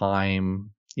through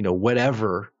time,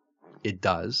 whatever it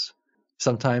does.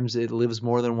 Sometimes it lives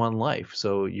more than one life.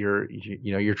 So you're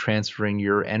transferring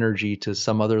your energy to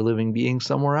some other living being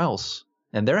somewhere else,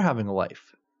 and they're having a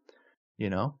life.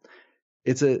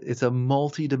 It's a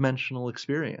multi-dimensional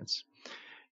experience.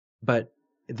 But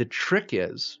the trick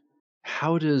is,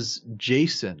 how does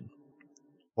Jason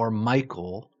or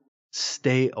Michael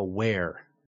stay aware?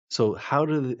 So how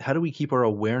do we keep our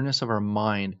awareness of our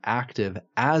mind active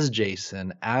as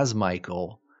Jason, as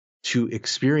Michael, to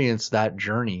experience that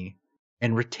journey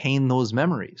and retain those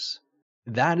memories?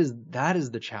 That is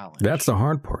the challenge. That's the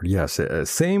hard part. Yes.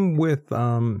 Same with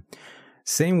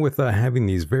having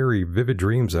these very vivid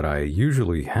dreams that I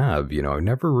usually have. I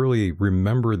never really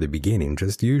remember the beginning,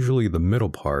 just usually the middle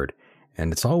part,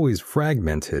 and it's always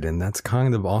fragmented. And that's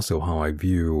kind of also how I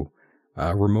view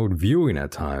remote viewing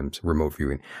at times,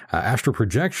 astral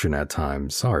projection at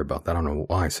times. Sorry about that. I don't know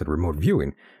why I said remote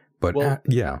viewing, but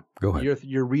yeah, go ahead.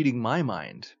 You're reading my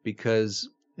mind, because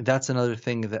that's another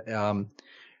thing that, a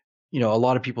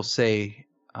lot of people say,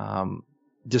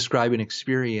 describe an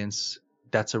experience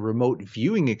that's a remote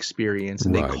viewing experience,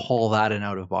 and they call that an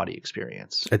out of body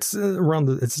experience. It's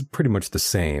it's pretty much the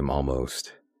same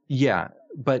almost. Yeah.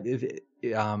 But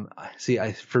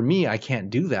for me, I can't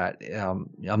do that.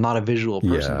 I'm not a visual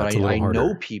person, but I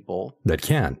know people that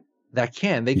can. They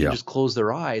can just close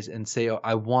their eyes and say, oh,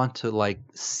 I want to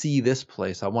see this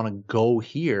place. I want to go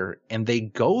here. And they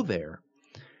go there,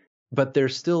 but they're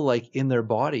still in their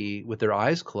body with their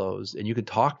eyes closed, and you could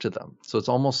talk to them. So it's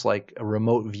almost like a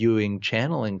remote viewing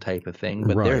channeling type of thing,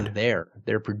 but they're there.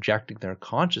 They're projecting their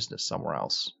consciousness somewhere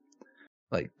else.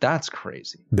 Like, that's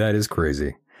crazy. That is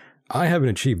crazy. I haven't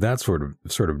achieved that sort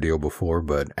of deal before,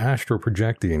 but astral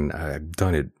projecting, I've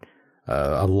done it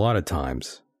a lot of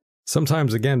times.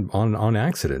 Sometimes, again, on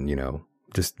accident,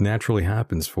 just naturally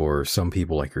happens for some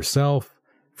people like yourself.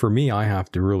 For me, I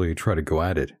have to really try to go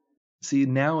at it. See,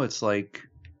 now it's like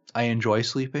I enjoy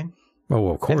sleeping. Oh,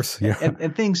 well, of course, yeah.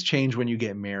 And things change when you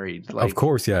get married. Like, of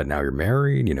course, yeah. Now you're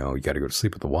married, you got to go to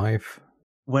sleep with the wife.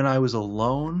 When I was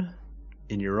alone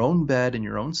in your own bed, in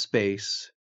your own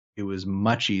space, it was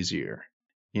much easier.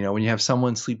 When you have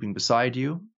someone sleeping beside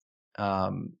you,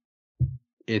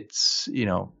 it's,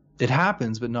 it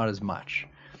happens, but not as much.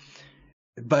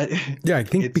 But yeah, I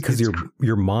think because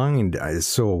your mind is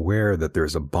so aware that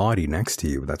there's a body next to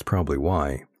you. That's probably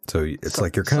why. So it's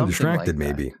like you're kind of distracted, like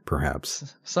maybe,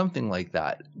 perhaps. Something like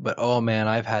that. But, oh, man,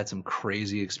 I've had some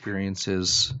crazy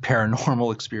experiences,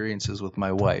 paranormal experiences with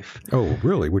my wife. Oh,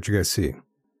 really? What'd you guys see?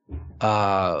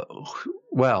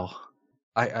 Well,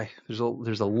 there's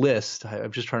a list.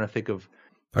 I'm just trying to think of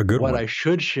a good what one. I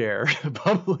should share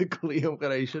publicly and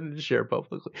what I shouldn't share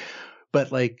publicly.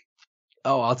 But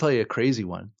I'll tell you a crazy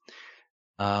one.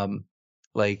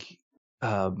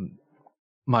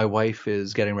 My wife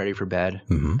is getting ready for bed,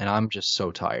 mm-hmm. and I'm just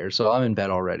so tired. So I'm in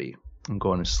bed already. I'm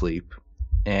going to sleep.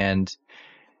 And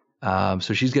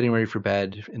so she's getting ready for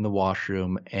bed in the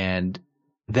washroom, and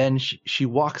then she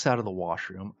walks out of the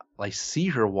washroom. I see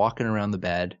her walking around the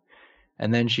bed,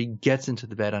 and then she gets into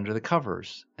the bed under the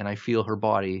covers, and I feel her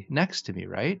body next to me,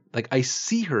 right? Like, I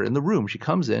see her in the room. She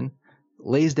comes in,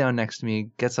 lays down next to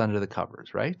me, gets under the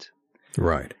covers, right?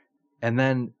 Right. And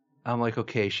then I'm like,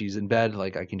 okay, she's in bed.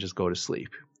 Like, I can just go to sleep.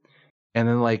 And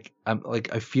then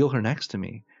I feel her next to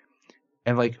me.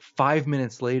 And 5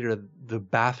 minutes later, the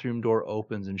bathroom door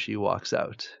opens and she walks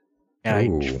out. And I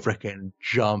freaking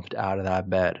jumped out of that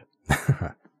bed.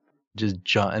 Just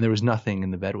jumped. And there was nothing in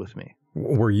the bed with me.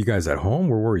 Were you guys at home?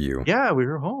 Where were you? Yeah, we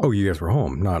were home. Oh, you guys were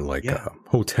home. Not a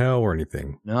hotel or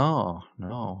anything. No.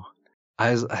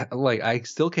 I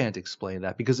still can't explain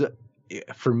that because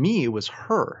for me, it was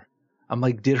her. I'm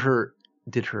like, did her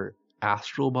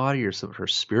astral body or her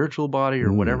spiritual body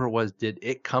or whatever it was, did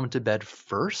it come to bed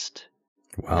first?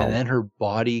 Wow. And then her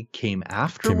body came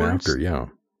afterwards? Yeah.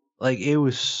 It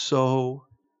was so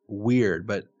weird.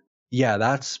 But yeah,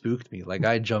 that spooked me.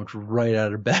 I jumped right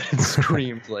out of bed and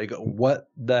screamed, what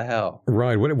the hell?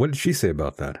 Right. What did she say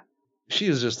about that? She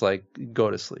was just like,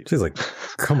 go to sleep. She's like,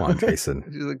 come on, Jason.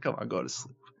 She's like, come on, go to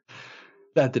sleep.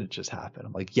 That didn't just happen.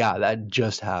 I'm like, yeah, that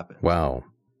just happened. Wow.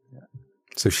 Yeah.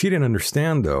 So she didn't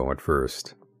understand though at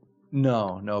first.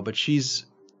 No, but she's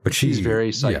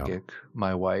very psychic,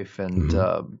 my wife, and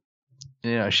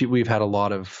we've had a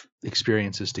lot of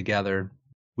experiences together.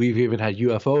 We've even had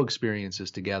UFO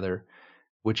experiences together,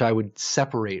 which I would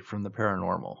separate from the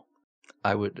paranormal.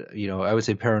 I would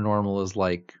say paranormal is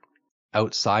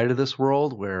outside of this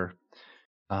world where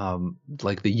the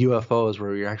UFOs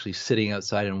where you're actually sitting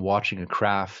outside and watching a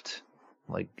craft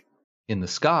in the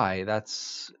sky.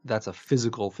 That's a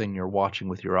physical thing you're watching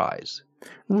with your eyes.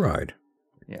 Right.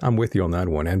 Yeah. I'm with you on that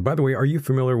one. And by the way, are you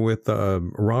familiar with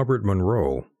Robert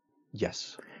Monroe?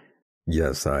 Yes.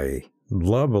 Yes, I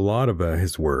love a lot of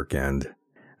his work, and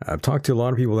I've talked to a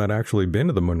lot of people that actually been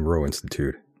to the Monroe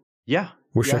Institute. Yeah.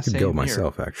 Wish I could go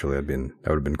myself. Actually, that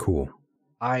would have been cool.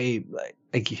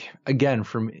 Again,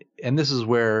 and this is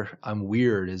where I'm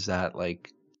weird, is that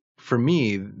for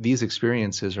me, these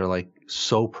experiences are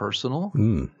so personal.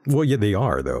 Well, yeah, they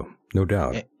are though, no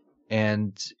doubt.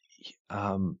 And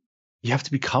you have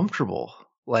to be comfortable.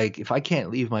 If I can't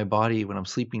leave my body when I'm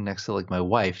sleeping next to my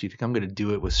wife, do you think I'm going to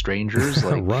do it with strangers?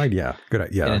 Right? Yeah, good.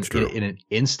 Yeah, that's true. In an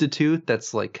institute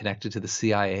that's connected to the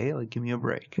CIA, give me a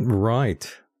break.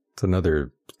 Right. It's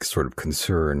another sort of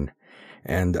concern.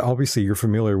 And obviously, you're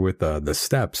familiar with the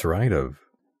steps, right?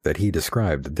 That he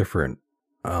described, the different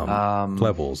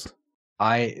levels.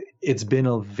 It's been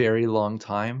a very long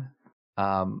time.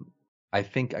 I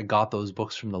think I got those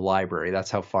books from the library.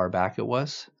 That's how far back it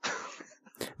was.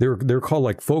 They're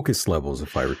called focus levels,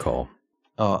 if I recall.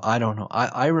 Oh, I don't know.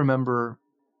 I remember.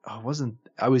 I was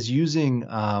using.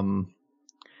 I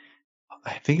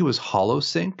think it was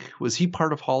HoloSync. Was he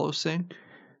part of HoloSync?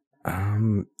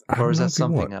 Or is that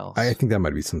something else? I think that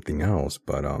might be something else.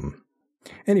 But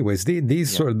anyways,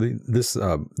 these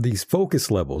these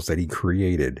focus levels that he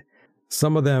created,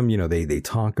 some of them, they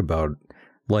talk about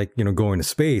going to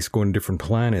space, going to different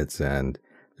planets, and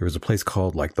there was a place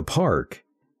called the Park,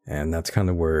 and that's kind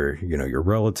of where your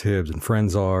relatives and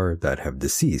friends are that have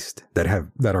deceased, that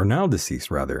are now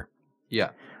deceased rather.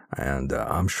 Yeah. And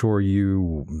I'm sure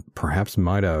you perhaps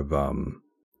might have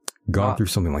gone through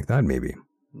something like that, maybe.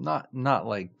 Not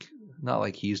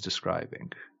like he's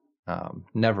describing.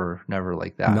 Never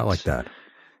like that. Not like that.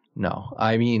 No,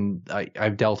 I mean,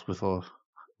 I've dealt with a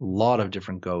lot of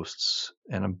different ghosts,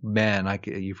 and man,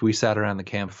 if we sat around the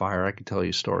campfire, I could tell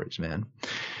you stories, man.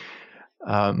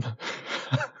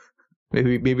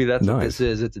 Maybe that's nice. What this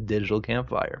is. It's a digital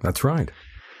campfire. That's right.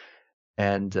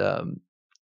 And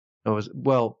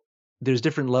there's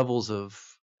different levels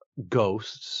of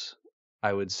ghosts.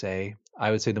 I would say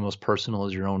the most personal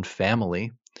is your own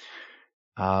family.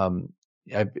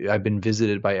 I've been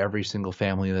visited by every single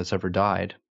family that's ever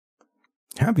died.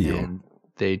 Have you? And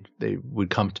they would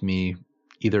come to me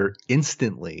either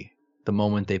instantly the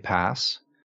moment they pass,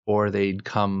 or they'd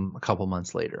come a couple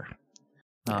months later.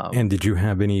 And did you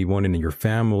have anyone in your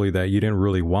family that you didn't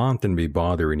really want and be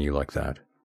bothering you like that?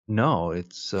 No,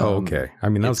 it's okay. I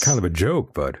mean, that was kind of a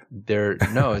joke, but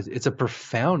it's a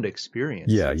profound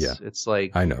experience. Yeah. It's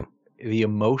like, I know the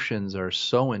emotions are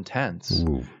so intense.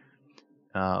 Ooh.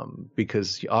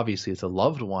 Because obviously it's a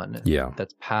loved one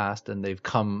that's passed, and they've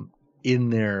come in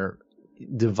their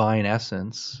divine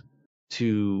essence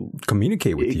to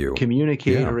communicate with you,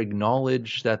 or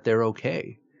acknowledge that they're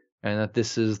okay and that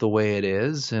this is the way it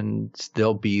is, and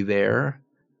they'll be there.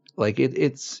 Like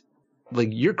it's like,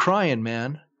 you're crying,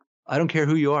 man. I don't care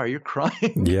who you are, you're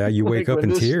crying. Yeah, you wake up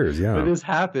in tears. Yeah, when this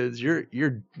happens,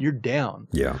 you're down.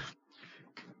 Yeah.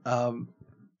 And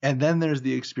then there's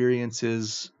the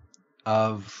experiences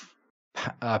of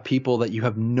people that you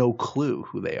have no clue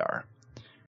who they are,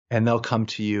 and they'll come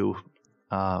to you,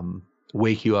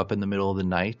 wake you up in the middle of the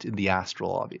night in the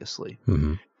astral, obviously.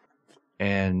 Mm-hmm.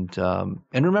 And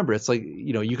remember, it's like,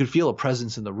 you could feel a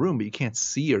presence in the room, but you can't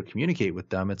see or communicate with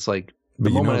them. It's like the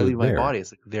moment I leave my body,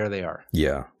 it's like, there they are.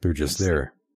 Yeah, they're just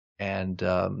there. And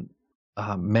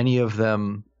many of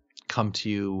them come to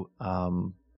you.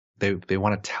 They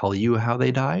want to tell you how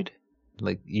they died.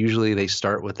 Like, usually they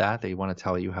start with that. They want to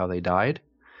tell you how they died.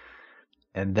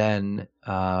 And then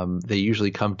they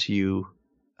usually come to you.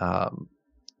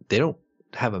 They don't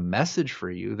have a message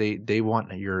for you. They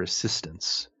want your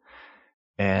assistance.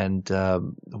 And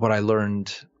what I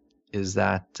learned is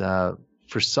that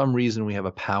for some reason we have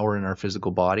a power in our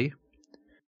physical body.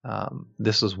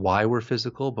 This is why we're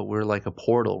physical, but we're like a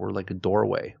portal. We're like a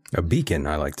doorway. A beacon,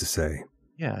 I like to say.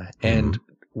 Yeah. And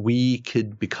we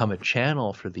could become a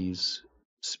channel for these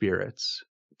spirits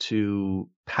to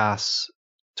pass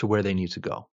to where they need to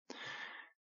go.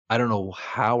 I don't know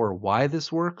how or why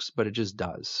this works, but it just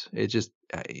does.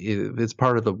 It's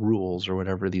part of the rules or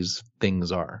whatever these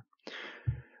things are.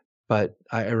 But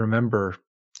I remember,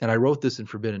 and I wrote this in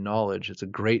Forbidden Knowledge. It's a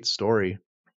great story,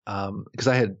 because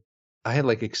I had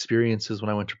like experiences when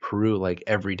I went to Peru, like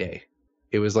every day.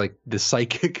 It was like the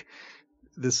psychic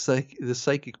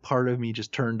part of me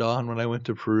just turned on when I went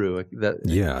to Peru.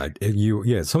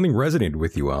 Something resonated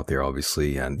with you out there,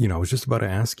 obviously. And I was just about to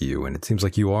ask you, and it seems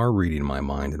like you are reading my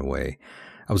mind in a way.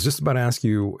 I was just about to ask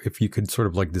you if you could sort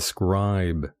of like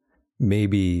describe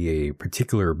maybe a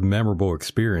particular memorable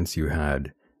experience you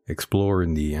had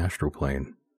exploring the astral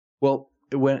plane. Well,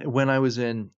 when I was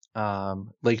in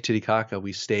Lake Titicaca,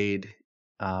 we stayed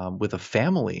with a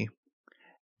family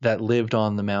that lived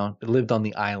on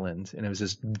the island, and it was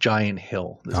this giant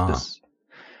hill. This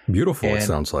beautiful, it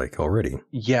sounds like already.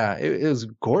 Yeah, it was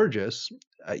gorgeous,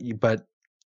 but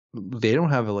they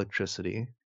don't have electricity.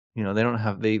 They don't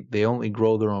have. They only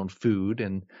grow their own food,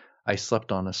 and I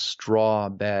slept on a straw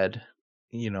bed,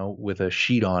 with a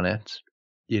sheet on it.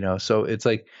 So it's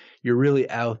like you're really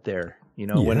out there.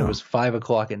 When it was 5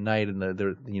 o'clock at night and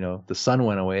the sun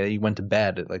went away, you went to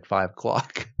bed at like 5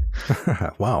 o'clock.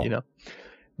 Wow.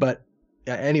 But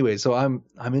anyway, so I'm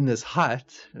in this hut,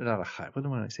 not a hut. What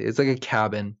do I say? It's like a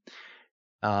cabin.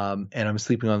 And I'm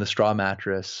sleeping on the straw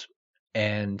mattress,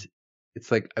 and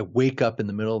it's like I wake up in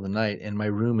the middle of the night and my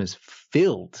room is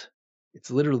filled.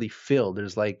 It's literally filled.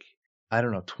 There's like, I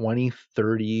don't know, 20,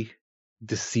 30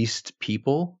 deceased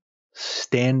people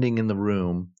standing in the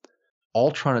room,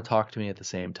 all trying to talk to me at the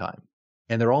same time.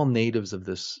 And they're all natives of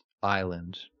this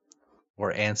island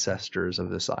or ancestors of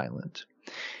this island.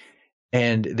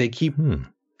 And they keep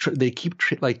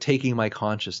like taking my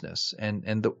consciousness.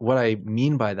 And what I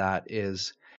mean by that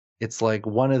is, it's like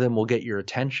one of them will get your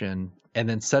attention, and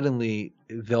then suddenly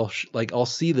I'll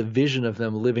see the vision of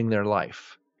them living their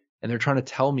life, and they're trying to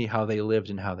tell me how they lived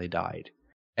and how they died.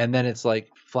 And then it's like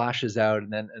flashes out,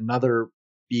 and then another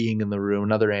being in the room,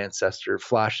 another ancestor,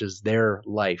 flashes their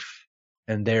life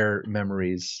and their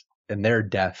memories and their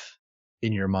death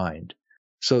in your mind.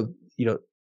 So,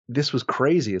 this was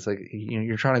crazy. It's like,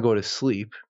 you're trying to go to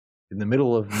sleep in the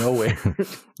middle of nowhere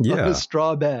on a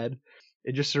straw bed,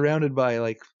 and just surrounded by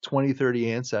like 20,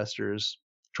 30 ancestors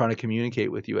trying to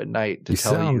communicate with you at night to you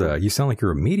sound like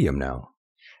you're a medium now.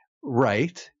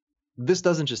 Right. This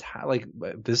doesn't just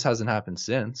this hasn't happened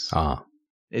since.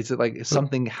 It's like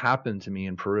something happened to me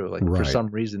in Peru. Like for some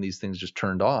reason, these things just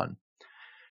turned on.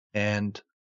 And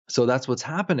so that's what's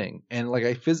happening. And like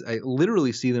I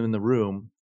literally see them in the room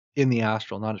in the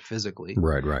astral, not physically.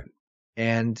 Right.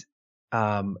 And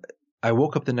I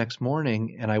woke up the next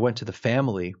morning and I went to the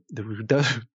family who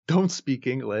don't speak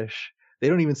English. They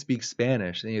don't even speak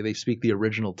Spanish. They speak the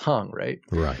original tongue, right?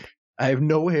 Right. I have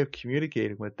no way of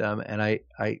communicating with them. And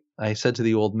I said to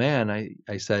the old man,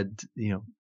 I said,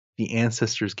 the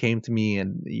ancestors came to me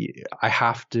and I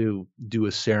have to do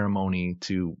a ceremony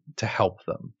to help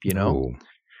them,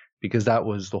 because that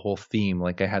was the whole theme.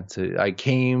 Like I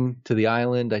came to the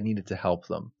island, I needed to help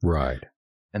them. Right.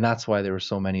 And that's why there were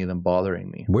so many of them bothering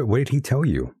me. What did he tell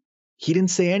you? He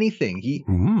didn't say anything.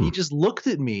 He just looked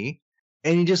at me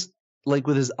and he just like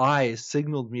with his eyes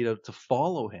signaled me to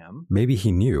follow him. Maybe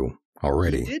he knew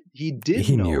already. He did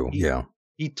He know. knew, yeah.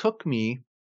 He took me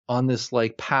on this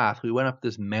like path. We went up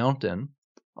this mountain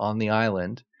on the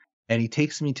island and he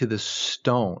takes me to this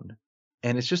stone.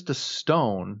 And it's just a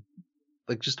stone,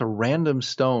 like just a random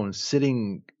stone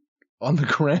sitting on the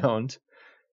ground.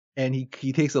 And he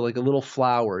takes like a little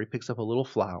flower. He picks up a little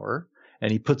flower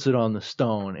and he puts it on the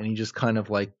stone and he just kind of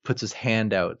like puts his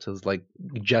hand out to like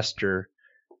gesture,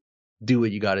 do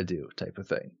what you got to do type of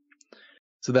thing.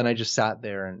 So then I just sat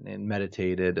there and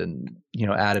meditated and,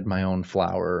 added my own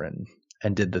flower and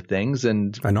did the things.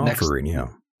 And an offering, yeah.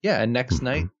 Yeah. And next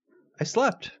night I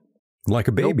slept. Like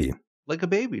a baby. Nope. Like a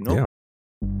baby. Yeah.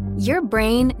 Your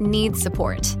brain needs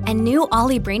support, and new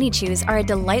Ollie Brainy Chews are a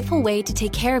delightful way to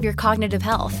take care of your cognitive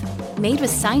health. Made with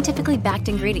scientifically backed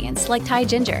ingredients like Thai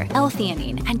ginger,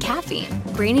 L-theanine, and caffeine,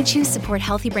 Brainy Chews support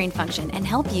healthy brain function and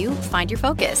help you find your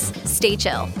focus, stay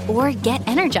chill, or get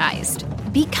energized.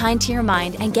 Be kind to your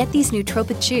mind and get these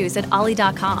nootropic chews at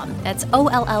ollie.com. That's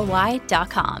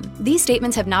OLLY.com. These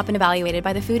statements have not been evaluated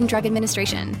by the Food and Drug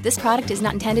Administration. This product is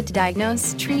not intended to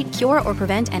diagnose, treat, cure, or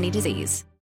prevent any disease.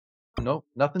 Nope,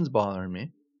 nothing's bothering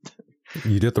me.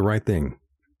 You did the right thing.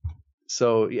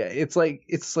 So yeah, it's like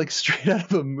straight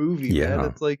out of a movie. Yeah, man.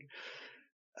 It's like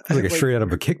straight out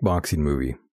of a kickboxing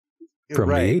movie from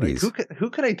the 80s. Like, who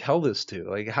could I tell this to?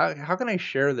 Like how can I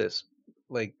share this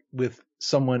like with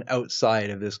someone outside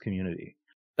of this community?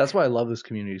 That's why I love this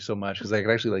community so much, because I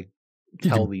can actually like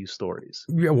tell these stories.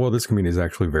 Yeah, well, this community is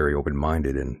actually very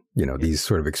open-minded, and these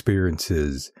sort of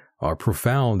experiences are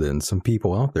profound, and some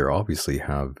people out there obviously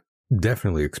have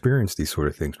definitely experienced these sort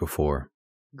of things before.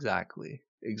 Exactly.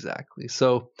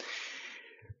 So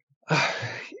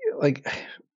like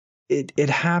it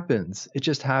happens. It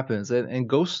just happens. And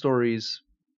ghost stories,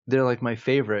 they're like my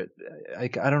favorite.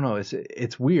 Like, I don't know.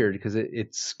 It's weird because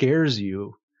it scares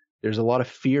you. There's a lot of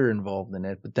fear involved in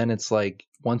it, but then it's like,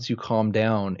 once you calm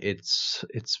down, it's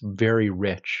very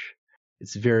rich.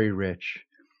 It's very rich.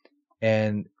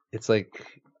 And it's like,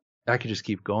 I could just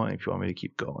keep going if you want me to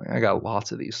keep going. I got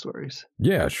lots of these stories.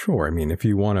 Yeah, sure. I mean, if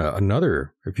you want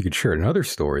if you could share another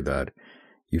story that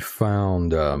you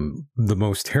found the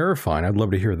most terrifying, I'd love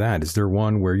to hear that. Is there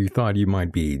one where you thought you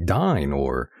might be dying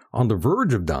or on the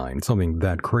verge of dying? Something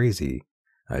that crazy,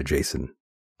 Jason?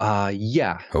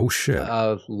 Yeah. Oh, shit.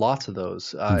 Lots of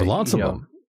those. Lots of them?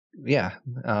 Yeah.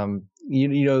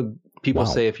 People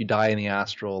say if you die in the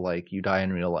astral, like you die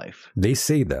in real life. They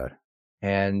say that.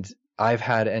 And I've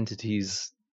had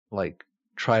entities like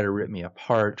try to rip me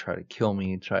apart, try to kill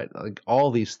me, like all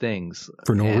these things.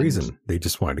 For no reason. They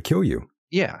just wanted to kill you.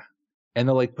 Yeah. And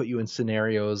they'll like put you in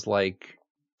scenarios like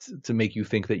to make you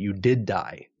think that you did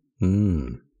die.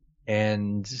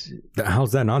 And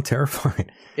how's that not terrifying?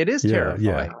 It is terrifying.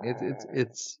 Yeah.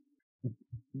 It's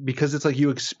because it's like you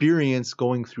experience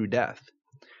going through death,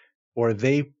 or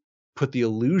they put the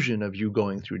illusion of you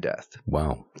going through death.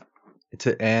 Wow.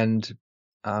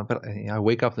 But I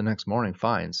wake up the next morning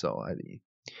fine. So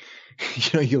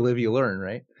you live, you learn,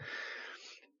 right?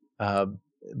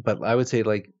 But I would say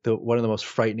like one of the most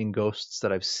frightening ghosts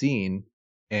that I've seen,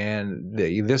 and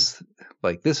this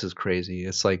is crazy.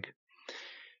 It's like,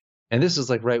 and this is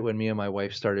like right when me and my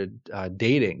wife started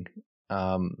dating.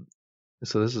 So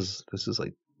this is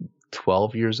like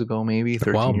 12 years ago, maybe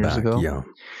 13 years ago. Yeah.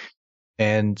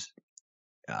 And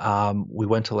we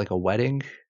went to like a wedding.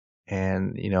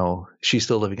 And, she's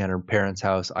still living at her parents'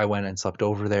 house. I went and slept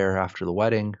over there after the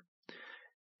wedding.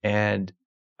 And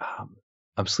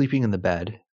I'm sleeping in the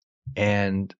bed.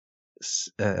 And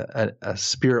a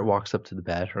spirit walks up to the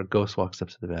bed, or a ghost walks up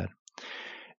to the bed.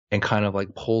 And kind of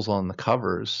like pulls on the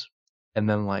covers. And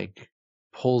then like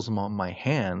pulls them on my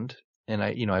hand. And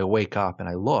I wake up and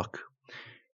I look.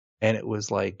 And it was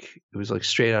like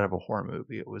straight out of a horror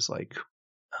movie. It was like,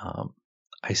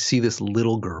 I see this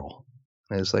little girl.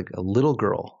 And it was like a little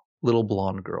girl, little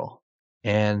blonde girl.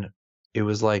 And it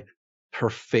was like her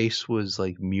face was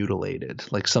like mutilated,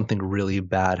 like something really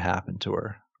bad happened to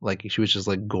her. Like she was just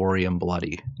like gory and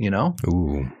bloody, you know?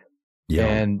 Ooh. Yeah.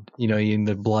 And, you know,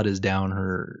 the blood is down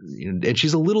her, and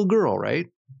she's a little girl, right?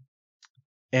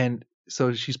 And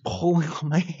so she's pulling on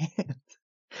my hand.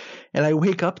 And I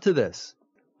wake up to this.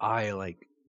 I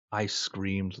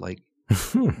screamed like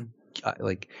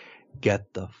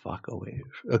get the fuck away.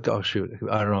 Oh shoot.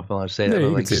 I don't know if I'm allowed to say that. Yeah,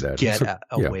 But like, say that. Get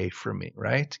away from me,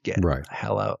 right? Get the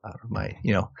hell out of my,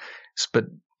 but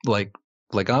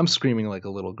like I'm screaming like a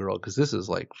little girl because this is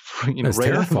like, That's right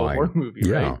out of a terrifying. horror movie,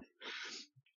 right?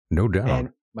 No doubt. And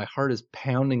my heart is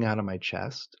pounding out of my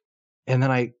chest. And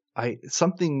then I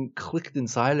something clicked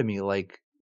inside of me like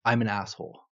I'm an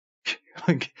asshole.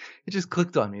 Like it just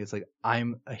clicked on me. It's like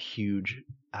I'm a huge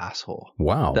asshole.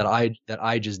 Wow. That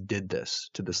I just did this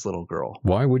to this little girl.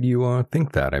 Why would you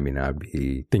think that? I mean, I'd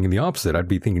be thinking the opposite. I'd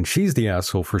be thinking she's the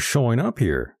asshole for showing up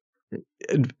here.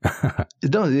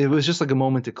 No, it was just like a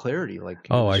moment of clarity. Like,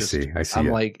 I see. I'm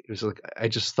like, it was like I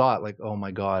just thought like, oh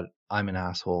my God, I'm an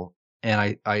asshole.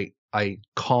 And I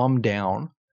calmed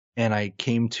down and I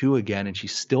came to again, and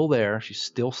she's still there. She's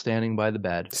still standing by the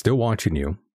bed. Still watching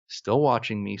you. Still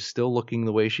watching me, still looking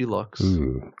the way she looks.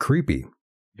 Ooh, creepy.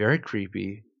 Very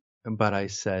creepy. But I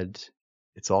said,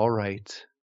 it's all right.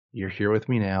 You're here with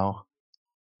me now.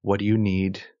 What do you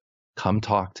need? Come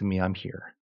talk to me. I'm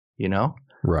here. You know?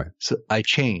 Right. So I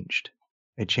changed.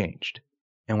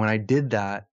 And when I did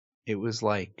that, it was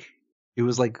like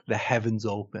the heavens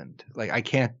opened. Like I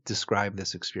can't describe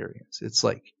this experience. It's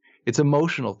like, it's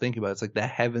emotional. Think about it. It's like the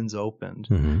heavens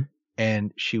opened,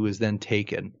 and she was then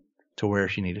taken to where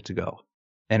she needed to go.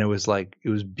 And it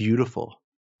was beautiful.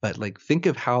 But like, think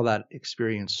of how that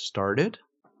experience started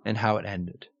and how it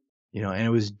ended, and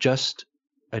it was just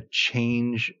a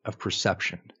change of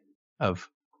perception of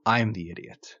I'm the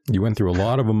idiot. You went through a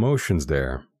lot of emotions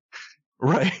there.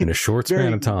 Right. In a short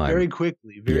span of time. Very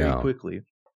quickly.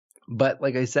 But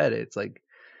like I said, it's like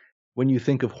when you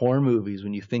think of horror movies,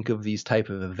 when you think of these type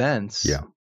of events,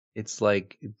 it's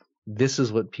like this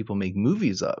is what people make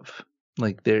movies of.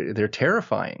 Like they're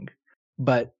terrifying,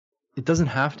 but it doesn't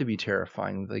have to be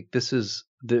terrifying. Like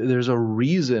there's a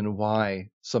reason why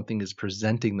something is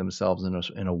presenting themselves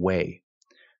in a way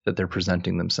that they're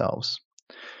presenting themselves.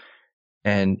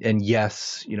 And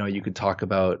yes, you could talk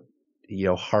about,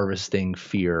 harvesting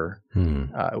fear.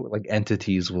 Like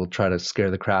entities will try to scare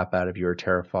the crap out of you or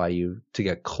terrify you to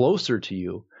get closer to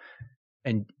you.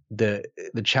 And the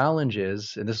challenge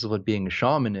is, and this is what being a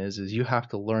shaman is you have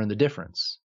to learn the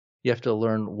difference. You have to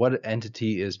learn what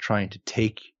entity is trying to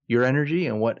take your energy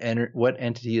and what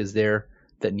entity is there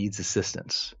that needs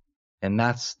assistance. And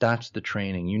that's the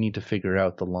training. You need to figure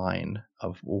out the line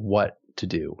of what to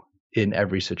do in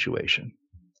every situation.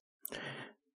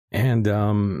 And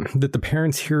did the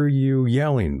parents hear you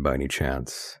yelling by any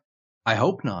chance? I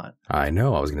hope not. I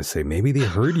know. I was going to say maybe they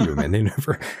heard you, man.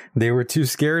 They were too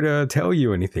scared to tell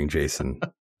you anything, Jason.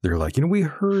 They're like, we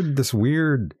heard this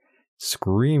weird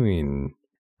screaming.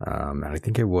 And I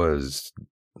think it was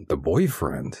the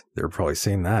boyfriend. They were probably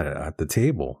saying that at the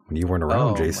table when you weren't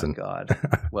around, Jason. Oh my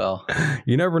God. Well,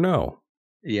 you never know.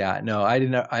 Yeah, no, I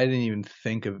didn't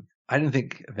think of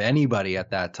anybody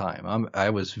at that time.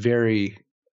 I was very,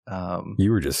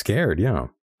 you were just scared. Yeah.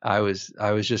 I was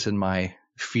just in my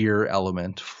fear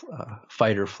element,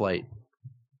 fight or flight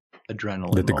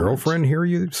adrenaline. Did the girlfriend hear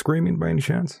you screaming by any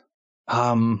chance?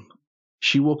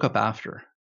 She woke up after.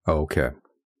 Oh, okay.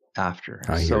 After.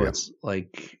 I hear so you. It's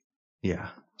like, yeah.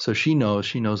 So she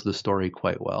knows the story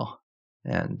quite well.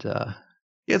 And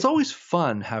it's always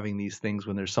fun having these things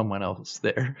when there's someone else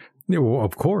there. Yeah, well,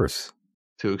 of course.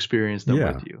 To experience them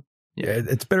with you. Yeah,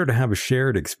 it's better to have a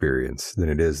shared experience than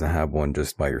it is to have one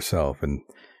just by yourself. And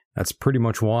that's pretty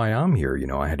much why I'm here.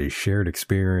 I had a shared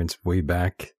experience way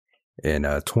back in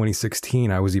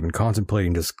 2016. I was even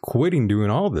contemplating just quitting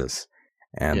doing all this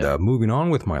and moving on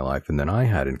with my life. And then I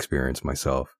had an experience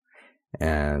myself.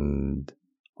 And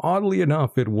oddly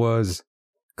enough, it was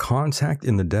Contact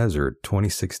in the Desert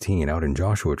 2016 out in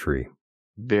Joshua Tree.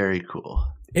 Very cool.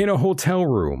 In a hotel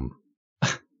room.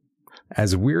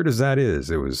 As weird as that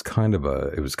is, it was kind of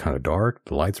dark.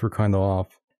 The lights were kind of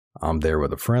off. I'm there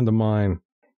with a friend of mine,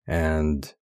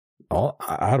 and all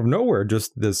out of nowhere,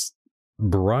 just this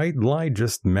bright light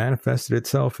just manifested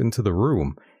itself into the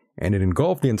room, and it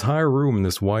engulfed the entire room in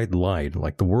this white light,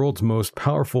 like the world's most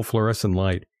powerful fluorescent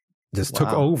light, just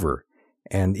took over.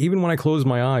 And even when I closed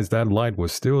my eyes, that light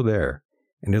was still there,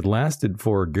 and it lasted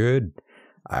for a good,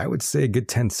 I would say a good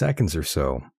 10 seconds or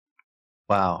so.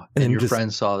 Wow. And your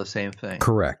friend saw the same thing.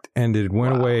 Correct. And it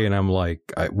went away, and I'm like,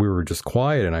 we were just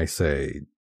quiet, and I say,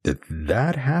 did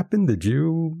that happen? Did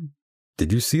you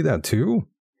see that too?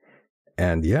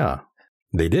 And yeah,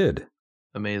 they did.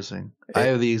 Amazing. I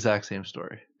have the exact same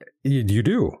story. You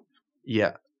do?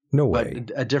 Yeah. No way.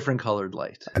 But a different colored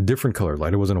light. A different colored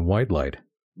light. It wasn't a white light.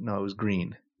 No, it was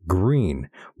green. Green.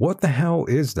 What the hell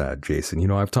is that, Jason? You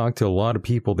know, I've talked to a lot of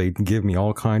people. They give me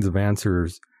all kinds of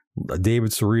answers.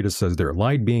 David Sarita says they're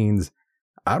light beams.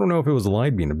 I don't know if it was a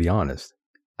light beam, to be honest.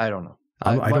 I don't know.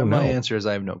 I don't know. My answer is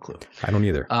I have no clue. I don't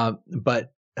either.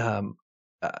 But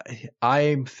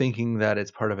I'm thinking that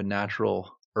it's part of a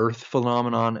natural Earth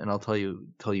phenomenon, and I'll tell you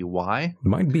why.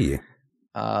 Might be.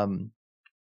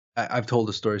 I've told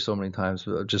the story so many times,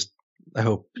 but I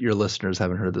hope your listeners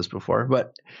haven't heard this before.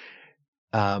 But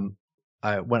when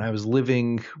I was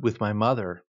living with my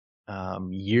mother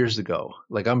years ago,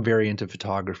 like I'm very into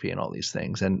photography and all these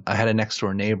things, and I had a next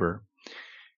door neighbor,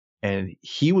 and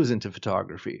he was into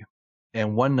photography.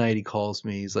 And one night he calls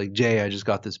me. He's like, "Jay, I just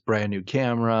got this brand new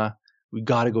camera. We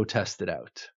got to go test it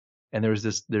out." And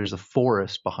there's a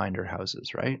forest behind our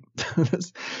houses, right? And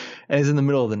it's in the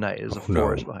middle of the night. There's a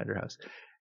forest behind our house.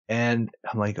 And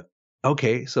I'm like,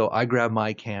 okay. So I grab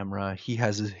my camera. He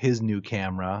has his new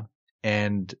camera.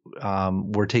 And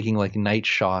we're taking like night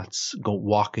shots,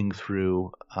 walking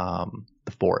through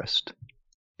the forest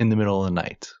in the middle of the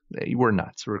night. We're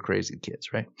nuts. We're crazy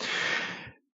kids, right?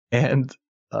 And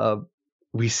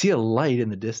we see a light in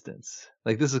the distance.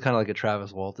 Like this is kind of like a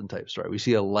Travis Walton type story. We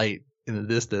see a light in the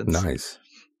distance. Nice.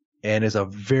 And it's a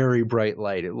very bright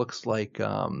light. It looks like,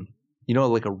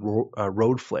 like a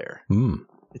road flare.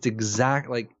 It's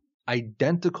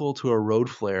identical to a road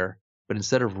flare, but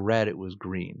instead of red, it was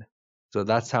green. So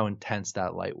that's how intense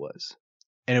that light was.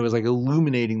 And it was like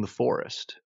illuminating the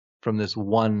forest from this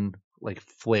one like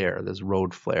flare, this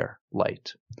road flare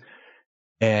light.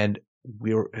 And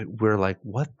we're like,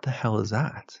 what the hell is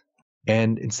that?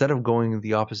 And instead of going in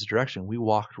the opposite direction, we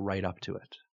walked right up to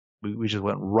it. We just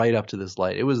went right up to this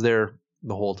light. It was there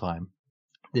the whole time.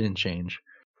 Didn't change.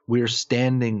 We were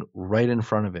standing right in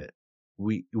front of it.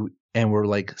 And we're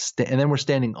like, and then we're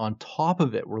standing on top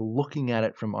of it. We're looking at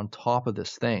it from on top of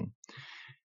this thing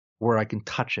where I can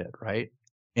touch it, right?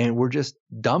 And we're just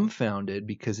dumbfounded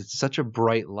because it's such a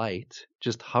bright light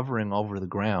just hovering over the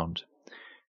ground.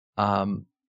 And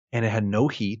it had no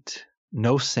heat,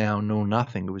 no sound, no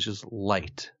nothing. It was just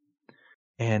light.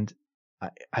 And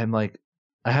I'm like,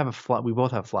 we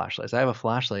both have flashlights. I have a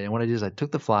flashlight. And what I did is I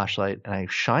took the flashlight and I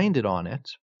shined it on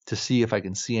it to see if I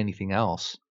can see anything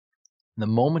else. The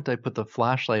moment I put the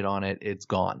flashlight on it, it's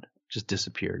gone. Just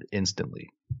disappeared instantly.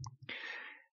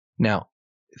 Now,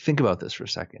 think about this for a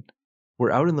second.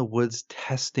 We're out in the woods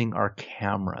testing our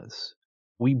cameras.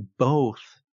 We both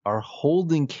are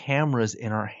holding cameras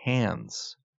in our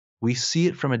hands. We see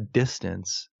it from a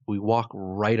distance. We walk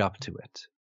right up to it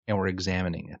and we're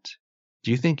examining it.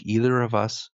 Do you think either of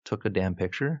us took a damn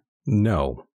picture?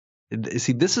 No.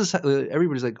 See, this is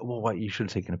everybody's like, well, what? You should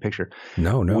have taken a picture.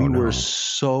 No. We were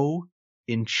so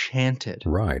enchanted.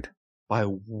 Right. By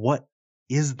what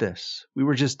is this? We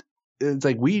were just, it's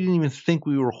like we didn't even think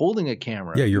we were holding a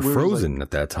camera. Yeah, you're frozen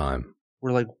at that time.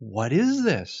 We're like, what is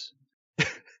this?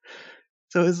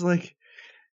 So it's like,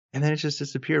 and then it just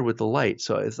disappeared with the light.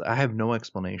 So I have no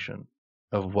explanation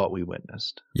of what we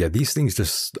witnessed. Yeah, these things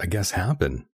just, I guess,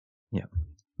 happen. Yeah,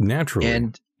 naturally.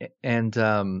 And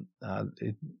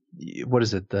what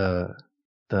is it? The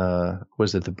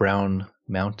Brown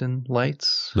Mountain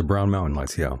lights? The Brown Mountain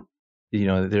lights, yeah. You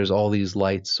know, there's all these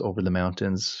lights over the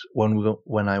mountains.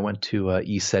 When I went to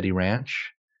East Seti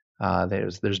Ranch,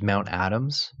 there's Mount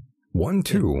Adams. One,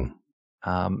 too.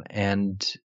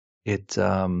 And it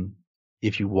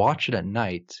if you watch it at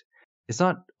night, it's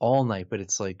not all night, but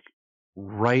it's like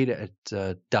right at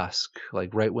dusk,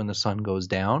 like right when the sun goes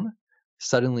down.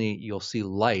 Suddenly you'll see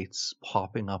lights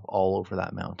popping up all over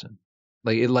that mountain.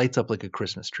 Like it lights up like a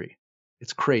Christmas tree.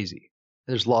 It's crazy.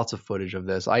 There's lots of footage of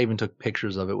this. I even took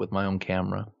pictures of it with my own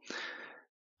camera.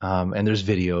 And there's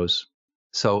videos.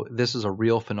 So this is a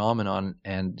real phenomenon.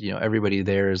 And, you know, everybody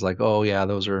there is like, oh yeah,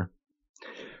 those are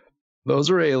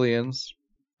aliens.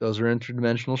 Those are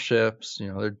interdimensional ships.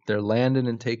 You know, they're landing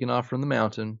and taking off from the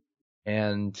mountain.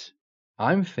 And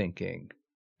I'm thinking,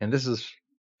 and this is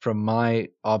from my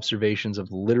observations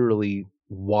of literally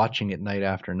watching it night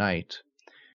after night,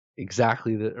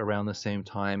 exactly around the same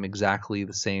time, exactly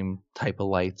the same type of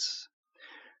lights.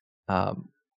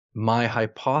 My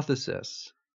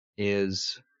hypothesis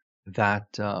is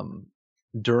that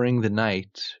during the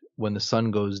night, when the sun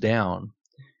goes down,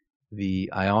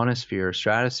 the ionosphere,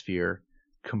 stratosphere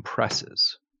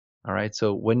compresses. All right.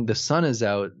 So when the sun is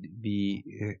out, the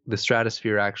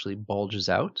stratosphere actually bulges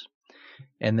out.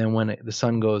 And then when the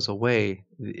sun goes away,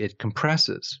 it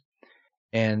compresses.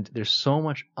 And there's so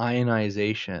much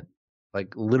ionization,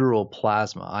 like literal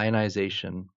plasma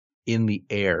ionization in the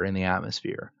air, in the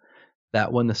atmosphere,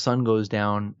 that when the sun goes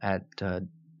down at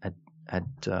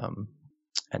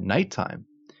nighttime,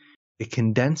 it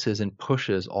condenses and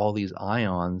pushes all these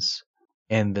ions,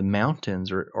 and the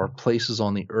mountains or places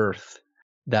on the earth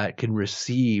that can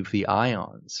receive the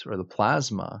ions or the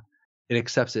plasma, it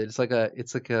accepts it. It's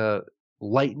like a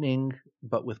lightning,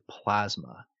 but with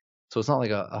plasma. So it's not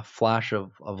like a flash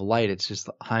of light. It's just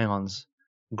the ions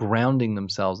grounding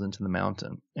themselves into the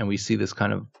mountain. And we see this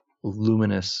kind of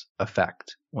luminous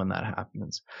effect when that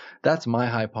happens. That's my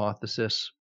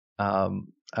hypothesis. I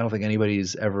don't think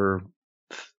anybody's ever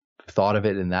thought of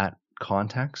it in that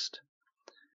context.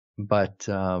 But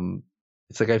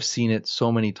it's like I've seen it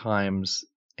so many times,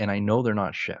 and I know they're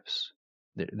not ships.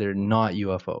 They're not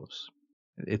UFOs.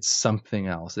 It's something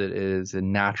else. It is a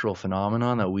natural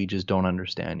phenomenon that we just don't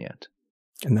understand yet.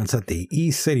 And that's at the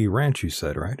East City Ranch, you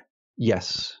said, right?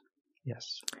 Yes.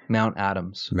 Mount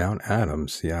Adams. Mount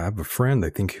Adams. Yeah, I have a friend,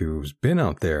 I think, who's been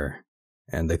out there.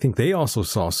 And I think they also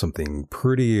saw something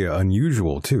pretty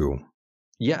unusual, too.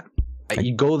 Yeah.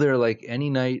 You go there like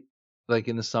any night, like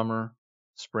in the summer,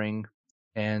 spring,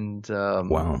 and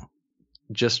wow.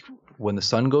 Just when the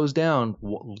sun goes down,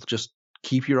 just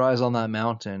keep your eyes on that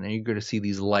mountain, and you're going to see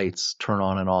these lights turn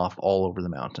on and off all over the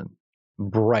mountain.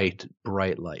 Bright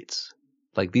lights.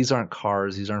 Like, these aren't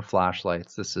cars, these aren't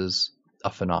flashlights. This is a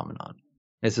phenomenon.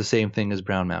 It's the same thing as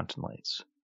Brown Mountain Lights.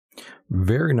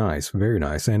 Very nice, very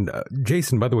nice. And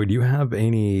Jason, by the way, do you have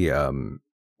any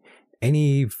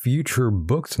future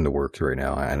books in the works right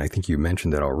now? And I think you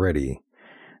mentioned that already.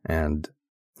 And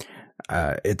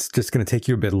it's just going to take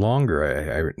you a bit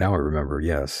longer. Now I remember,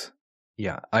 yes.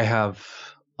 Yeah, I have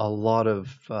a lot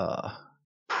of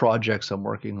projects I'm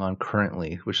working on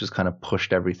currently, which has kind of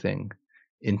pushed everything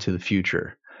into the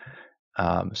future.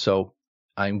 So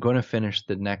I'm going to finish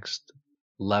the next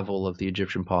level of the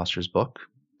Egyptian Postures book.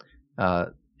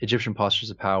 Egyptian Postures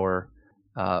of Power,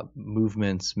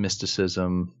 Movements,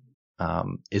 Mysticism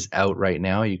is out right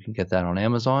now. You can get that on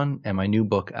Amazon. And my new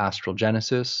book, Astral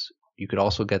Genesis, you could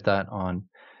also get that on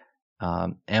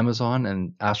Amazon.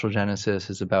 And Astral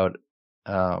Genesis is about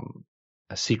a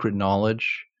secret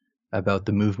knowledge about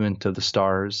the movement of the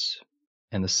stars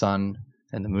and the sun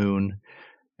and the moon,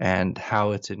 and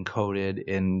how it's encoded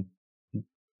in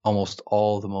almost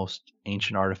all the most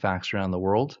ancient artifacts around the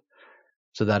world,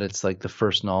 so that it's like the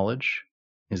first knowledge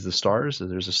is the stars. So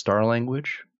there's a star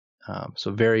language.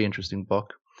 So very interesting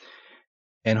book.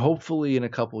 And hopefully in a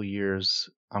couple years,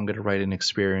 I'm going to write an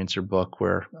experiencer book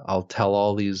where I'll tell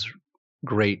all these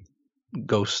great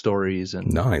ghost stories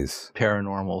and nice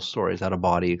paranormal stories, out of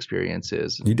body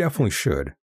experiences. You definitely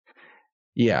should.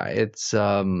 Yeah, it's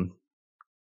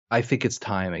I think it's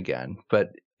time again,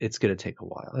 but it's going to take a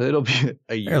while. It'll be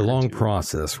a year. A long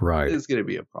process, right? It's going to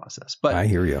be a process. But I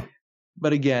hear you.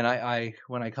 But again, I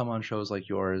when I come on shows like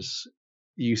yours,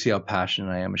 you see how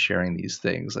passionate I am sharing these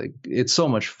things. Like, it's so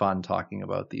much fun talking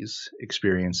about these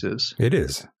experiences. It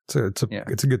is. It's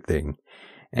a good thing.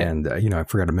 And, I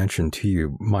forgot to mention to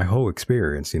you, my whole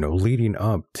experience, leading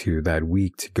up to that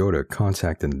week to go to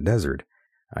Contact in the Desert,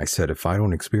 I said, if I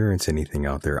don't experience anything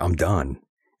out there, I'm done.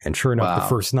 And sure enough, the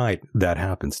first night, that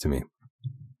happens to me.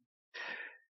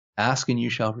 Ask and you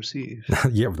shall receive.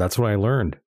 Yeah, that's what I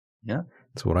learned. Yeah.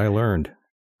 That's what I learned.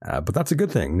 But that's a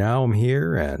good thing. Now I'm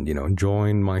here and,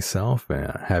 enjoying myself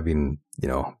and having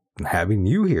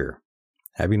you here,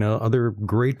 having other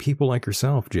great people like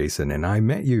yourself, Jason. And I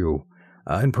met you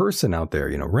in person out there,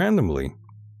 randomly.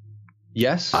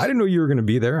 Yes. I didn't know you were going to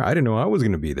be there. I didn't know I was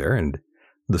going to be there. And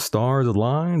the stars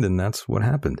aligned, and that's what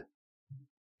happened.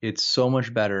 It's so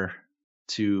much better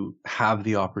to have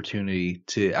the opportunity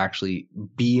to actually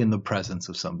be in the presence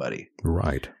of somebody.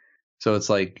 Right. So it's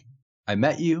like, I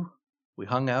met you, we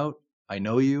hung out, I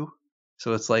know you.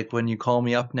 So it's like when you call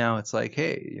me up now, it's like,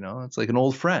 hey, it's like an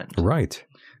old friend. Right.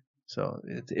 So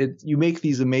you make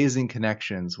these amazing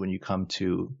connections when you come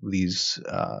to these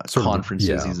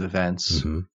conferences, these events.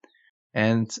 Mm-hmm.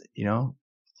 And,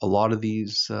 a lot of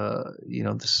these,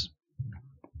 this,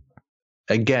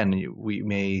 again, we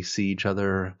may see each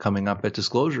other coming up at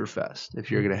Disclosure Fest. If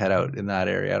you're going to head out in that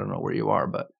area, I don't know where you are,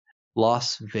 but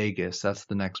Las Vegas, that's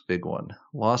the next big one.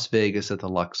 Las Vegas at the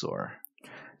Luxor.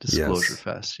 Disclosure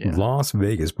Fest. Yeah. Las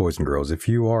Vegas, boys and girls. If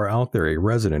you are out there, a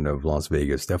resident of Las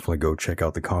Vegas, definitely go check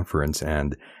out the conference.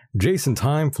 And Jason,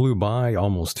 time flew by,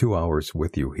 almost 2 hours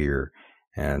with you here.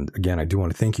 And again, I do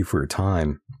want to thank you for your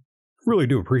time. Really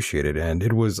do appreciate it. And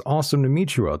it was awesome to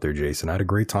meet you out there, Jason. I had a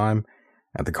great time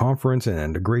at the conference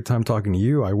and a great time talking to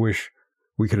you. I wish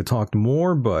we could have talked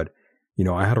more, but, you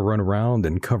know, I had to run around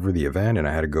and cover the event, and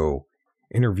I had to go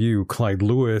interview Clyde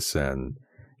Lewis and,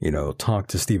 you know, talk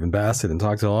to Stephen Bassett and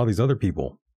talk to a lot of these other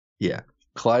people. Yeah.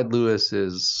 Clyde Lewis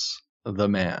is the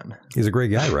man. He's a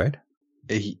great guy, right?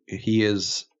 He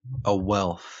is a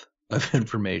wealth of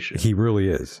information. He really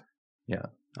is. Yeah.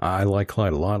 I like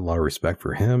Clyde a lot of respect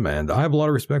for him, and I have a lot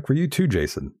of respect for you too,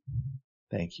 Jason.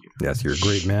 Thank you. Yes, you're a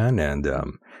great man, and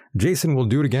Jason will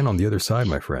do it again on the other side,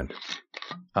 my friend.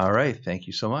 All right. Thank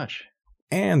you so much.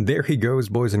 And there he goes,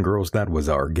 boys and girls. That was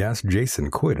our guest,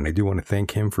 Jason Quitt, and I do want to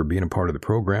thank him for being a part of the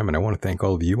program, and I want to thank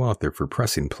all of you out there for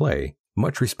pressing play.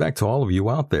 Much respect to all of you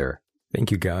out there. Thank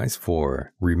you guys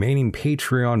for remaining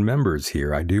Patreon members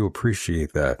here. I do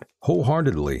appreciate that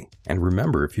wholeheartedly. And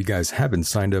remember, if you guys haven't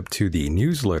signed up to the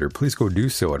newsletter, please go do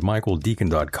so at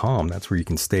michaeldeacon.com. That's where you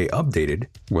can stay updated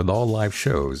with all live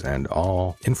shows and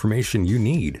all information you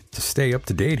need to stay up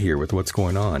to date here with what's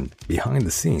going on behind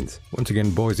the scenes. Once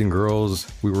again, boys and girls,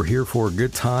 we were here for a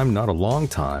good time, not a long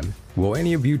time. Will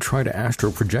any of you try to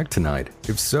astral project tonight?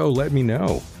 If so, let me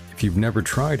know. If you've never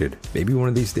tried it, maybe one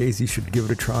of these days you should give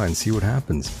it a try and see what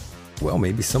happens. Well,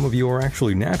 maybe some of you are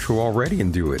actually natural already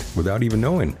and do it without even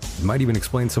knowing. It might even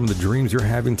explain some of the dreams you're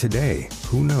having today.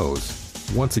 Who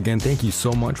knows? Once again, thank you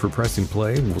so much for pressing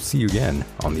play. We'll see you again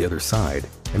on the other side.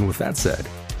 And with that said,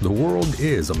 the world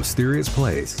is a mysterious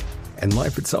place, and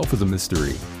life itself is a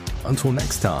mystery. Until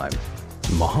next time,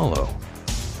 mahalo.